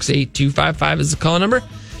 651-646-8255 is the call number.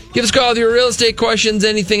 Give us a call with your real estate questions,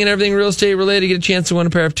 anything and everything real estate related. Get a chance to win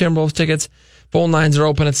a pair of Timberwolves tickets. Phone lines are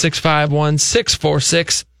open at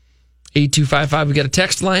 651-646-8255. We got a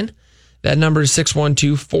text line. That number is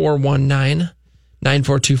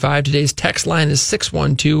 612-419-9425. Today's text line is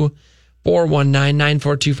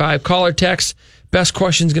 612-419-9425. Call or text. Best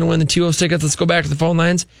question is going to win the Timberwolves tickets. Let's go back to the phone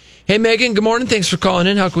lines. Hey, Megan, good morning. Thanks for calling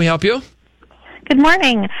in. How can we help you? Good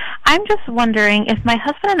morning. I'm just wondering if my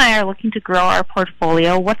husband and I are looking to grow our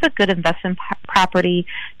portfolio, what's a good investment property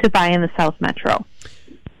to buy in the South Metro?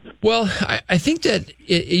 Well, I think that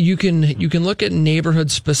you can look at neighborhood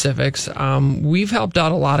specifics. We've helped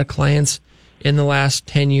out a lot of clients in the last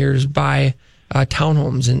 10 years buy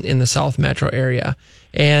townhomes in the South Metro area.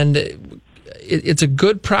 And it's a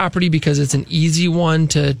good property because it's an easy one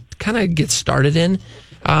to kind of get started in.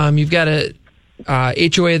 You've got a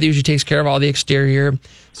HOA that usually takes care of all the exterior.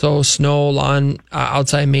 So snow, lawn,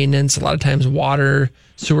 outside maintenance, a lot of times water,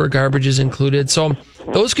 sewer, garbage is included. So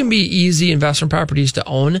those can be easy investment properties to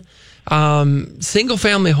own. Single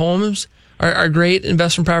family homes are great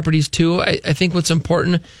investment properties too. I think what's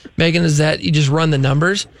important, Megan, is that you just run the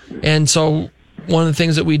numbers. And so one of the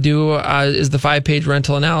things that we do is the 5-page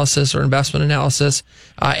rental analysis or investment analysis.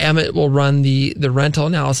 Emmett will run the rental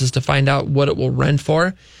analysis to find out what it will rent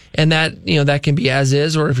for. And that can be as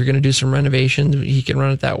is, or if you're going to do some renovations, he can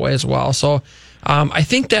run it that way as well. So I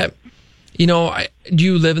think that, do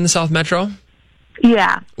you live in the South Metro?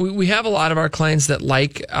 Yeah. We have a lot of our clients that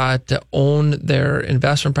like to own their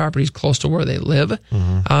investment properties close to where they live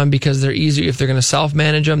because they're easier. If they're going to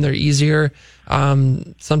self-manage them, they're easier.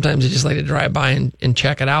 Sometimes they just like to drive by and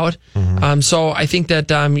check it out. So I think that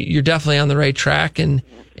you're definitely on the right track. And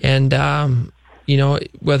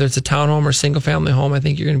whether it's a townhome or single-family home, I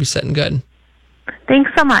think you're going to be sitting good.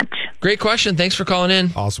 Thanks so much. Great question. Thanks for calling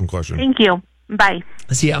in. Awesome question. Thank you. Bye.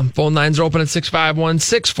 Yeah, phone lines are open at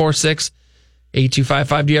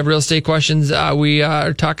 651-646-8255. Do you have real estate questions? We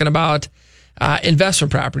are talking about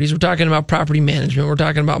investment properties. We're talking about property management. We're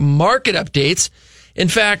talking about market updates. In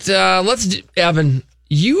fact, Evan,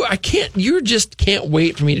 you just can't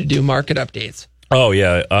wait for me to do market updates. Oh,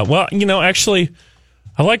 yeah. Well, actually,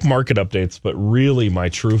 I like market updates, but really my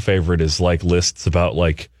true favorite is like lists about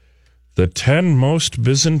like the 10 most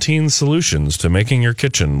Byzantine solutions to making your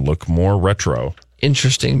kitchen look more retro.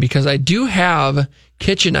 Interesting, because I do have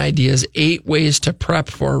kitchen ideas, 8 ways to prep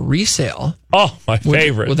for resale. Oh, my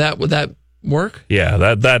favorite. Would that work?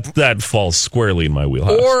 Yeah, that falls squarely in my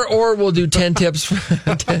wheelhouse. Or we'll do 10 tips for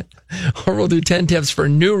or we'll do 10 tips for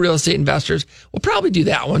new real estate investors. We'll probably do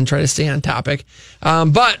that one, try to stay on topic.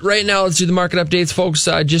 But right now, let's do the market updates, folks.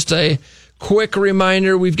 Just a quick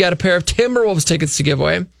reminder, we've got a pair of Timberwolves tickets to give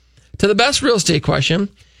away to the best real estate question.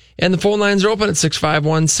 And the phone lines are open at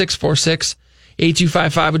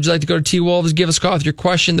 651-646-8255. Would you like to go to T-Wolves? Give us a call with your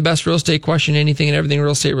question. The best real estate question, anything and everything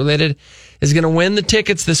real estate related, is going to win the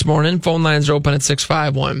tickets this morning. Phone lines are open at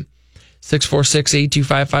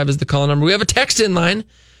 651-646-8255 is the call number. We have a text in line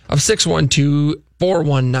of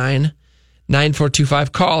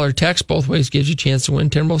 612-419-9425. Call or text. Both ways gives you a chance to win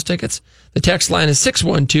Timberwolves tickets. The text line is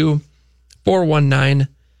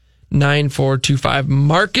 612-419-9425.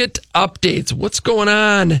 Market updates. What's going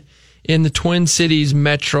on in the Twin Cities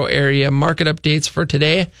metro area? Market updates for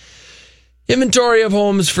today. Inventory of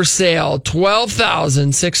homes for sale,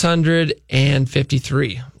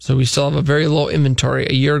 12,653. So we still have a very low inventory.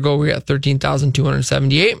 A year ago, we were at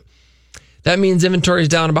 13,278. That means inventory is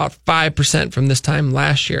down about 5% from this time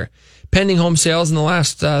last year. Pending home sales in the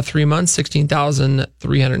last 3 months,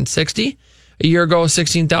 16,360. A year ago,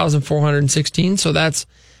 16,416. So that's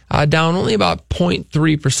down only about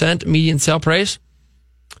 0.3%. Median sale price,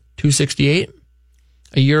 $268.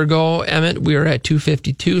 A year ago, Emmett, we were at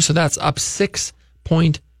 $252, so that's up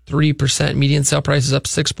 6.3%. Median sale price is up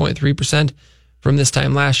 6.3% from this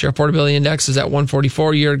time last year. Affordability index is at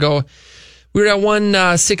 144. A year ago, we were at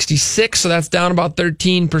 166, so that's down about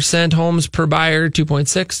 13%. Homes per buyer,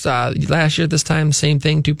 2.6. Last year at this time, same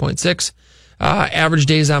thing, 2.6. Average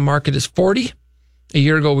days on market is 40. A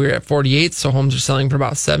year ago, we were at 48, so homes are selling for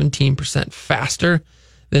about 17% faster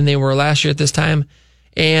than they were last year at this time.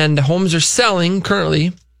 And homes are selling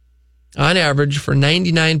currently, on average, for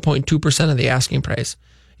 99.2% of the asking price.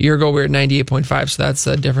 A year ago, we were at 98.5, so that's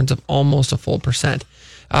a difference of almost a full percent.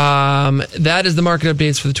 That is the market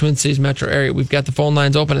updates for the Twin Cities metro area. We've got the phone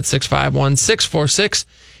lines open at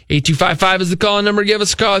 651-646-8255 is the call number. Give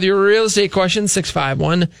us a call with your real estate question,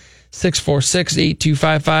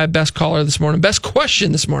 651-646-8255. Best caller this morning. Best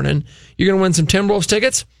question this morning. You're going to win some Timberwolves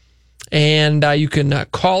tickets. And you can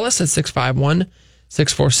call us at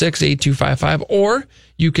 651-646-8255, or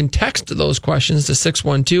you can text those questions to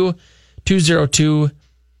 612-202.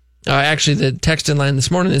 Actually, the text in line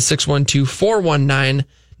this morning is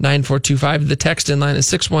 612-419-9425. The text in line is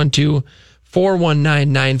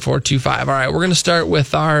 612-419-9425. All right, we're going to start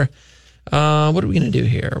with our, what are we going to do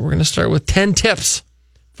here? We're going to start with 10 tips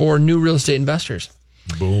for new real estate investors.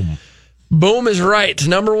 Boom. Boom is right.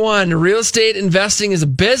 Number 1, real estate investing is a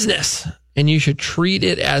business, and you should treat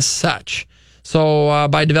it as such. So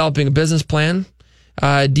by developing a business plan,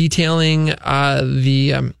 detailing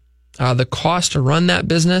the cost to run that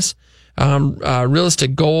business,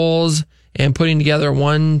 realistic goals, and putting together a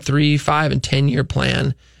 1, 3, 5, and 10-year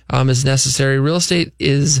plan is necessary. Real estate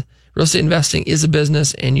investing is a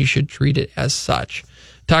business, and you should treat it as such.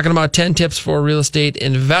 Talking about 10 tips for real estate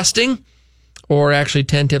investing, or actually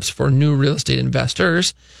 10 tips for new real estate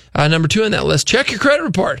investors. Number 2 on that list, check your credit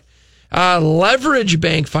report. Leverage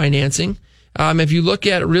bank financing. If you look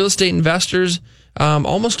at real estate investors,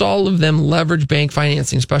 almost all of them leverage bank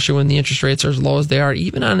financing, especially when the interest rates are as low as they are.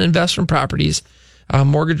 Even on investment properties,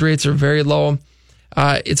 mortgage rates are very low.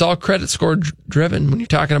 It's all credit score driven when you're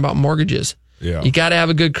talking about mortgages. Yeah. You got to have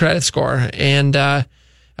a good credit score. And I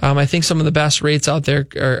think some of the best rates out there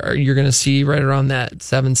are you're going to see right around that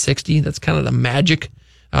 760. That's kind of the magic.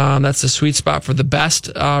 That's the sweet spot for the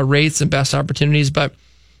best rates and best opportunities. But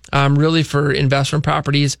really for investment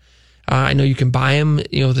properties, I know you can buy them,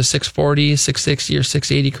 with a 640, 660, or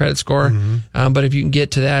 680 credit score. Mm-hmm. But if you can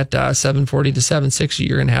get to that 740 to 760,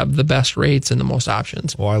 you're going to have the best rates and the most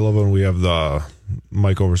options. Well, I love when we have the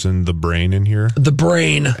Mike Overson, the brain in here. The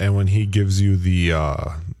brain. And when he gives you the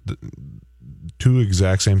 2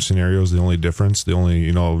 exact same scenarios, the only difference, the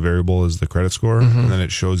only, variable is the credit score. Mm-hmm. And then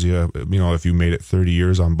it shows you, if you made it 30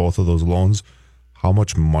 years on both of those loans, how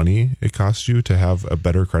much money it costs you to have a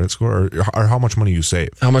better credit score, or how much money you save.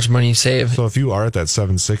 How much money you save. So if you are at that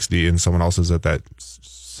 760 and someone else is at that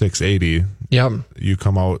 680, yep, you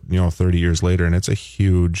come out, 30 years later, and it's a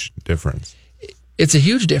huge difference. It's a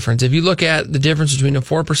huge difference. If you look at the difference between a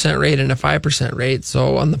 4% rate and a 5% rate,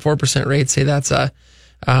 so on the 4% rate, say that's the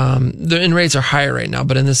rates are higher right now,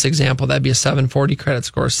 but in this example, that'd be a 740 credit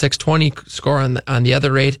score, 620 score on the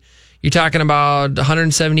other rate. You're talking about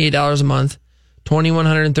 $178 a month,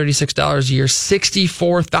 $2,136 a year,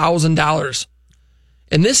 $64,000.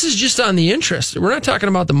 And this is just on the interest. We're not talking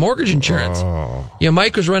about the mortgage insurance. Oh.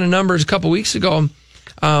 Mike was running numbers a couple weeks ago.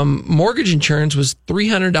 Mortgage insurance was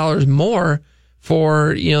 $300 more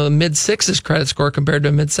for, the mid-6s credit score compared to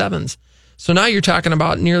a mid-7s. So now you're talking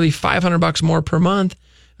about nearly $500 more per month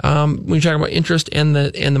when you're talking about interest and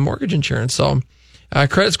the mortgage insurance. So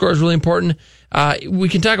credit score is really important. We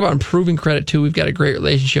can talk about improving credit too. We've got a great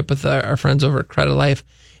relationship with our friends over at Credit Life,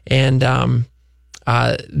 and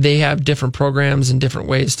they have different programs and different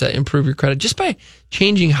ways to improve your credit just by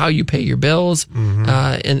changing how you pay your bills, mm-hmm.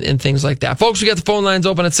 and things like that. Folks, we got the phone lines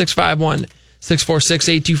open at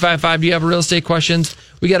 651-646-8255. Do you have real estate questions?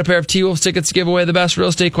 We got a pair of T-Wolves tickets to give away. The best real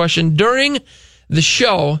estate question during the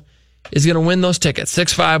show is going to win those tickets.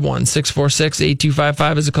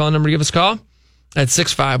 651-646-8255 is the call number to give us a call. At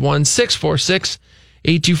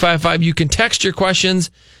 651-646-8255. You can text your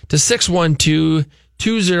questions to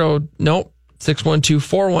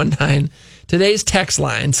 612-419. Today's text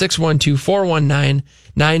line,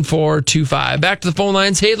 612-419-9425. Back to the phone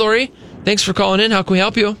lines. Hey, Lori, thanks for calling in. How can we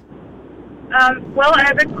help you? Well, I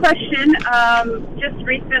have a question. Just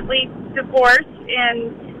recently divorced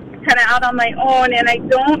and kind of out on my own, and I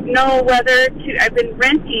don't know whether to. I've been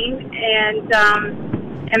renting, and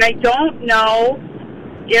I don't know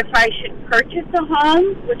if I should purchase a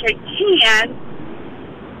home, which I can,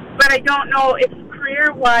 but I don't know if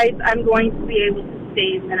career-wise I'm going to be able to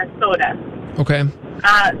stay in Minnesota. Okay.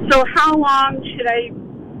 So how long should I,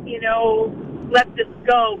 let this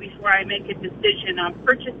go before I make a decision on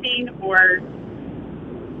purchasing or...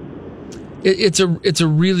 It's a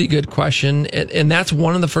really good question, and that's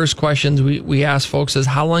one of the first questions we ask folks is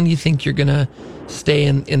how long do you think you're going to stay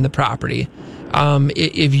in the property?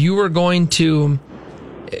 If you were going to,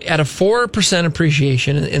 at a 4%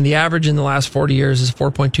 appreciation, and the average in the last 40 years is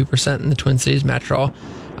 4.2% in the Twin Cities Metro,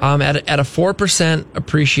 at a 4%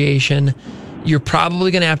 appreciation, you're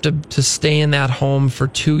probably going to have to stay in that home for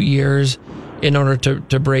 2 years in order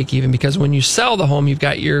to break even, because when you sell the home, you've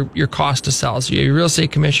got your cost to sell. So you have your real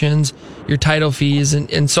estate commissions, your title fees.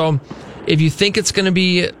 And so if you think it's going to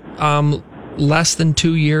be less than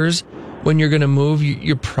 2 years when you're going to move,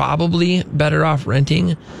 you're probably better off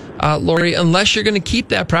renting, Lori, unless you're going to keep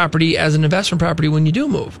that property as an investment property when you do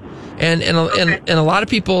move. And a lot of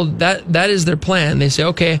people, that is their plan. They say,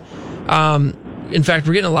 okay, in fact,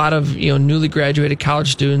 we're getting a lot of newly graduated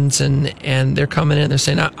college students, and they're coming in. They're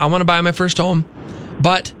saying, I want to buy my first home,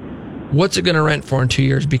 but what's it going to rent for in 2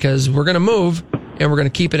 years? Because we're going to move and we're going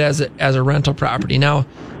to keep it as a rental property. Now,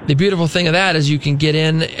 the beautiful thing of that is you can get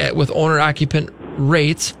in with owner-occupant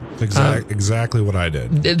rates. Exactly what I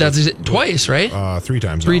did. That's twice, right? 3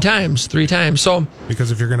 times. Three times. So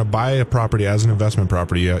because if you're going to buy a property as an investment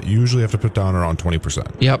property, you usually have to put down around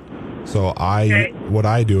 20%. Yep. So what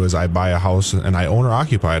I do is I buy a house and I owner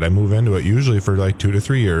occupy it. I move into it usually for like 2 to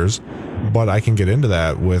 3 years, but I can get into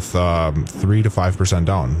that with 3 to 5%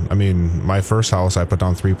 down. I mean, my first house I put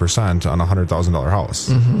down 3% on a $100,000 house.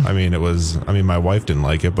 Mm-hmm. I mean, my wife didn't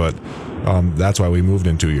like it, but that's why we moved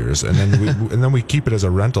in 2 years, and then we keep it as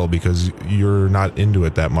a rental because you're not into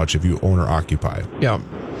it that much if you owner occupy. Yeah,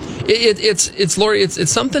 it's Lori.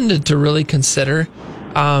 It's something to really consider.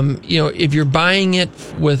 If you're buying it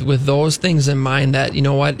with those things in mind, that, you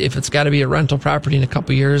know what, if it's got to be a rental property in a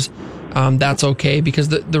couple years, that's okay, because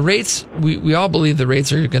the rates, we all believe the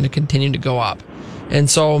rates are going to continue to go up. And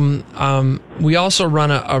so we also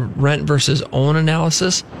run a rent versus own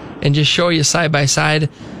analysis and just show you side by side,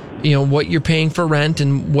 what you're paying for rent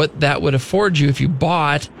and what that would afford you if you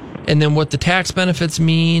bought, and then what the tax benefits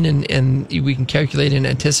mean, and we can calculate an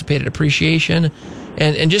anticipated appreciation,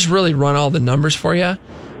 and just really run all the numbers for you.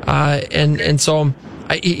 So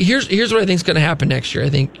here's what I think is going to happen next year. I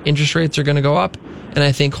think interest rates are going to go up, and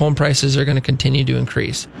I think home prices are going to continue to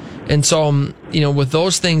increase. And so, with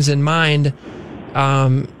those things in mind,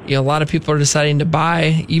 a lot of people are deciding to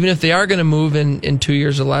buy, even if they are going to move in 2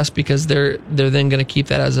 years or less, because they're then going to keep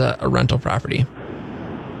that as a rental property.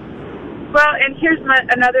 Well, and here's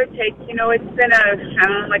another take. It's been a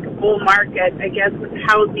bull market, I guess, with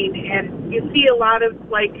housing, and you see a lot of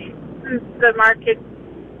the market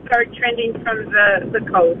start trending from the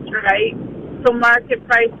coast, right? So market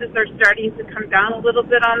prices are starting to come down a little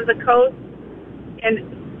bit on the coast, and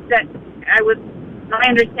my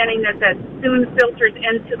understanding that soon filters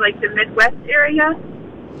into the Midwest area,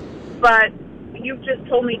 but you've just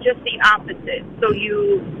told me just the opposite. So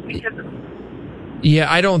yeah,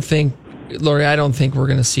 Lori, I don't think we're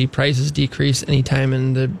going to see prices decrease anytime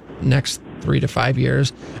in the next 3 to 5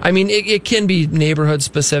 years. I mean, it can be neighborhood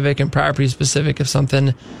specific and property specific if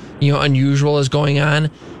something, unusual is going on,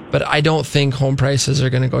 but I don't think home prices are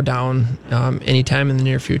going to go down anytime in the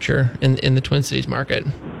near future in the Twin Cities market.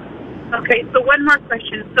 Okay, so one more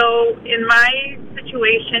question. So in my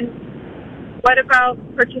situation, what about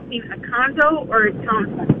purchasing a condo or a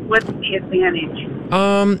townhome? What's the advantage?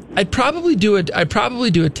 I'd probably do a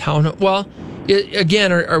townhome. Well,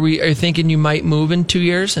 again, are you thinking you might move in 2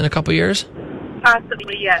 years, in a couple years?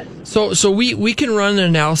 Possibly, yes. So we can run an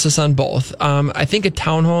analysis on both. I think a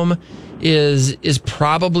townhome is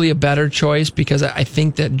probably a better choice, because I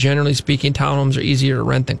think that generally speaking, townhomes are easier to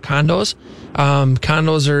rent than condos.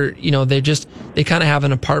 Condos are, they kind of have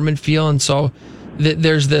an apartment feel, and so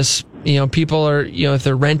there's this, people are, if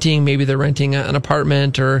they're renting, maybe they're renting an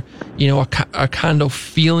apartment or, a condo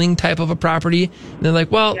feeling type of a property. And they're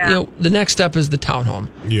like, well, the next step is the townhome.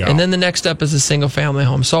 Yeah. And then the next step is a single family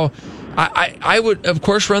home. So I would, of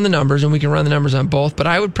course, run the numbers, and we can run the numbers on both, but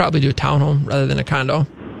I would probably do a townhome rather than a condo.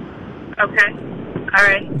 Okay. All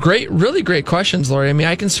right. Great. Really great questions, Lori. I mean,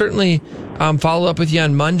 I can certainly follow up with you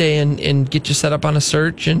on Monday and get you set up on a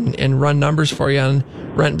search and run numbers for you on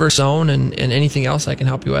rent versus own and anything else I can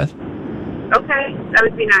help you with. Okay. That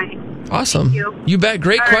would be nice. Awesome. Thank you. You bet.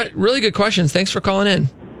 Great. Really good questions. Thanks for calling in.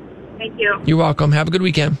 Thank you. You're welcome. Have a good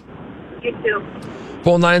weekend. You too.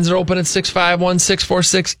 Phone lines are open at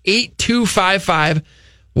 651-646-8255.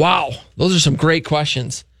 Wow. Those are some great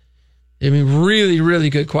questions. I mean, really, really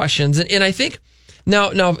good questions. And I think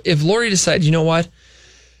now if Lori decides, you know what,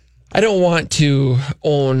 I don't want to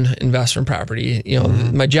own investment property.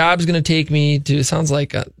 My job's going to take me to, it sounds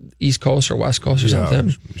like East Coast or West Coast or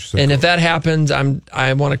something. And if that happens,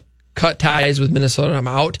 I want to cut ties with Minnesota, I'm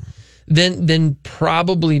out. Then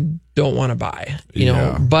probably don't want to buy.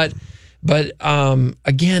 But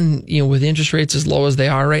again, with interest rates as low as they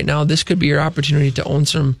are right now, this could be your opportunity to own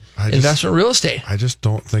some investment real estate. I just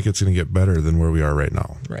don't think it's going to get better than where we are right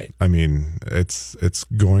now. Right. I mean, it's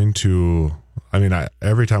going to. I mean,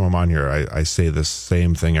 every time I'm on here, I say the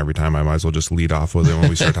same thing every time. I might as well just lead off with it when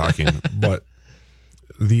we start talking. But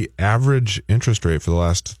the average interest rate for the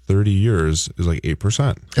last 30 years is like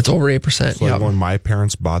 8%. It's over 8%. So when my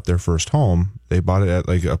parents bought their first home, they bought it at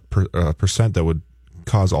like a percent that would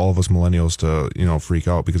cause all of us millennials to, freak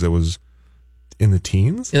out, because it was in the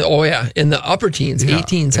teens. Oh yeah, in the upper teens,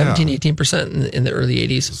 18% in the early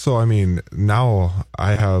 80s. So I mean, now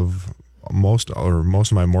I have most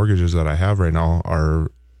of my mortgages that I have right now are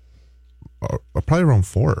probably around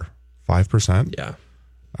 4-5%. Yeah.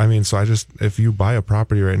 I mean, so if you buy a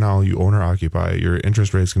property right now, you own or occupy, your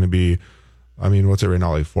interest rate is going to be, I mean, what's it right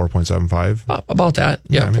now, like 4.75? About that.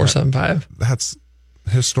 Yeah, 4.75. That's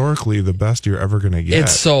historically the best you're ever going to get.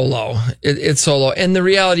 It's so low. It's so low. And the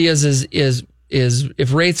reality is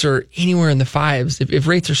if rates are anywhere in the fives, if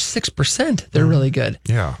rates are 6%, they're really good.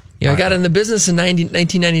 Yeah. I got in the business in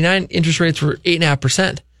 1999, interest rates were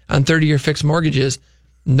 8.5%. on 30-year fixed mortgages,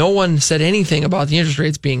 no one said anything about the interest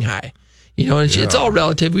rates being high. It's all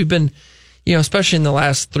relative. We've been, especially in the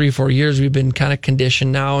last 3-4 years, we've been kind of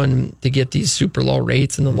conditioned now and to get these super low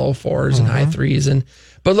rates in the low 4s and high 3s.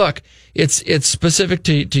 But look, it's specific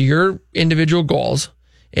to your individual goals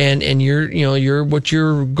and your what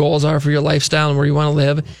your goals are for your lifestyle and where you want to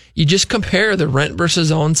live. You just compare the rent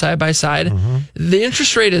versus own side by side. The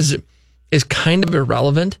interest rate is kind of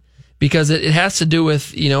irrelevant because it has to do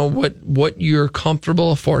with, what you're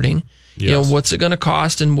comfortable affording. Yes. What's it going to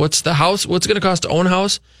cost and what's it going to cost to own a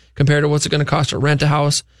house compared to what's it going to cost to rent a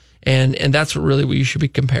house. And that's what you should be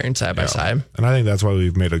comparing side by side. And I think that's why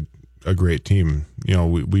we've made a great team.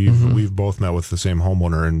 We've both met with the same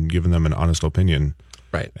homeowner and given them an honest opinion.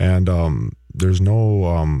 Right. And there's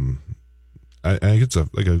no I think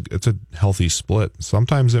it's a healthy split.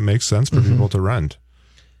 Sometimes it makes sense for people to rent,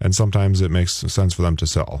 and sometimes it makes sense for them to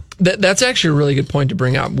sell. That's actually a really good point to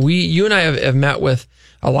bring up. You and I have met with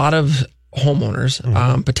a lot of homeowners,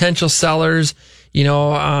 potential sellers,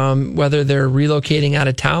 whether they're relocating out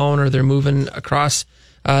of town or they're moving across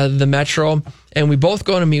the metro. And we both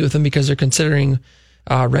go to meet with them because they're considering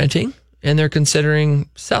renting and they're considering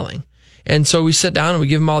selling. And so we sit down and we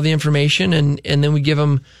give them all the information and then we give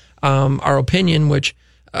them our opinion, which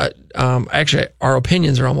actually our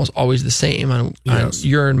opinions are almost always the same on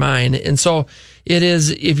your and mine. And so it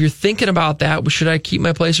is, if you're thinking about that, should I keep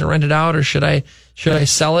my place and rent it out or should I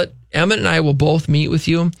sell it? Emmett and I will both meet with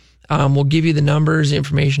you. We'll give you the numbers, the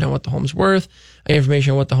information on what the home's worth,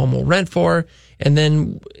 information on what the home will rent for. And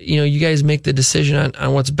then, you guys make the decision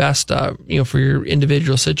on what's best, for your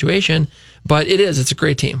individual situation. But it's a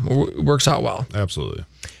great team. It works out well. Absolutely.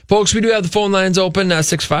 Folks, we do have the phone lines open,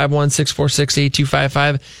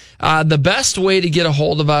 651-646-8255. The best way to get a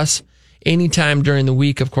hold of us anytime during the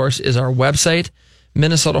week, of course, is our website,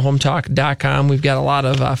 MinnesotaHometalk.com. We've got a lot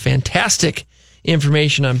of fantastic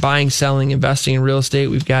information on buying, selling, investing in real estate.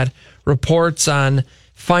 We've got reports on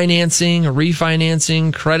financing,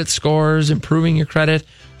 refinancing, credit scores, improving your credit,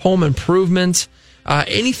 home improvements,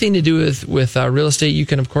 anything to do with real estate. You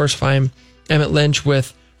can, of course, find Emmett Lynch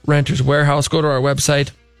with Renters Warehouse. Go to our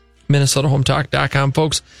website, MinnesotaHometalk.com.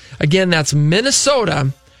 Folks, again, that's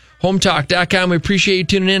MinnesotaHometalk.com. We appreciate you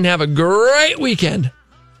tuning in. Have a great weekend.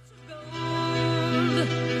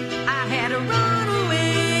 I had a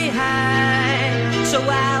runaway high, so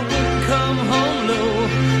I wouldn't come home low.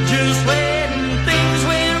 Just when things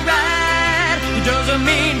went right, it doesn't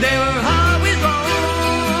mean they were always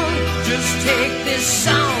wrong. Just take this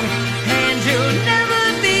song and you'll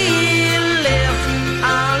never be left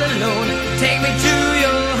all alone. Take me to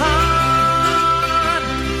your heart,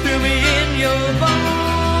 feel me in your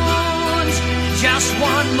bones. Just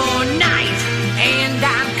one more night and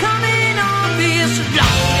I'm coming on this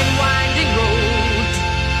long and winding road.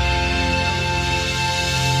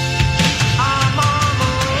 I'm on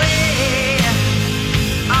my way,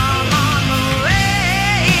 I'm on my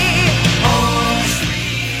way, home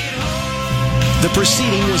sweet home. The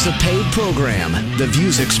proceeding was a paid program. The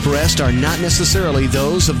views expressed are not necessarily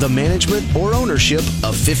those of the management or ownership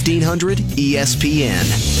of 1500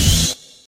 ESPN.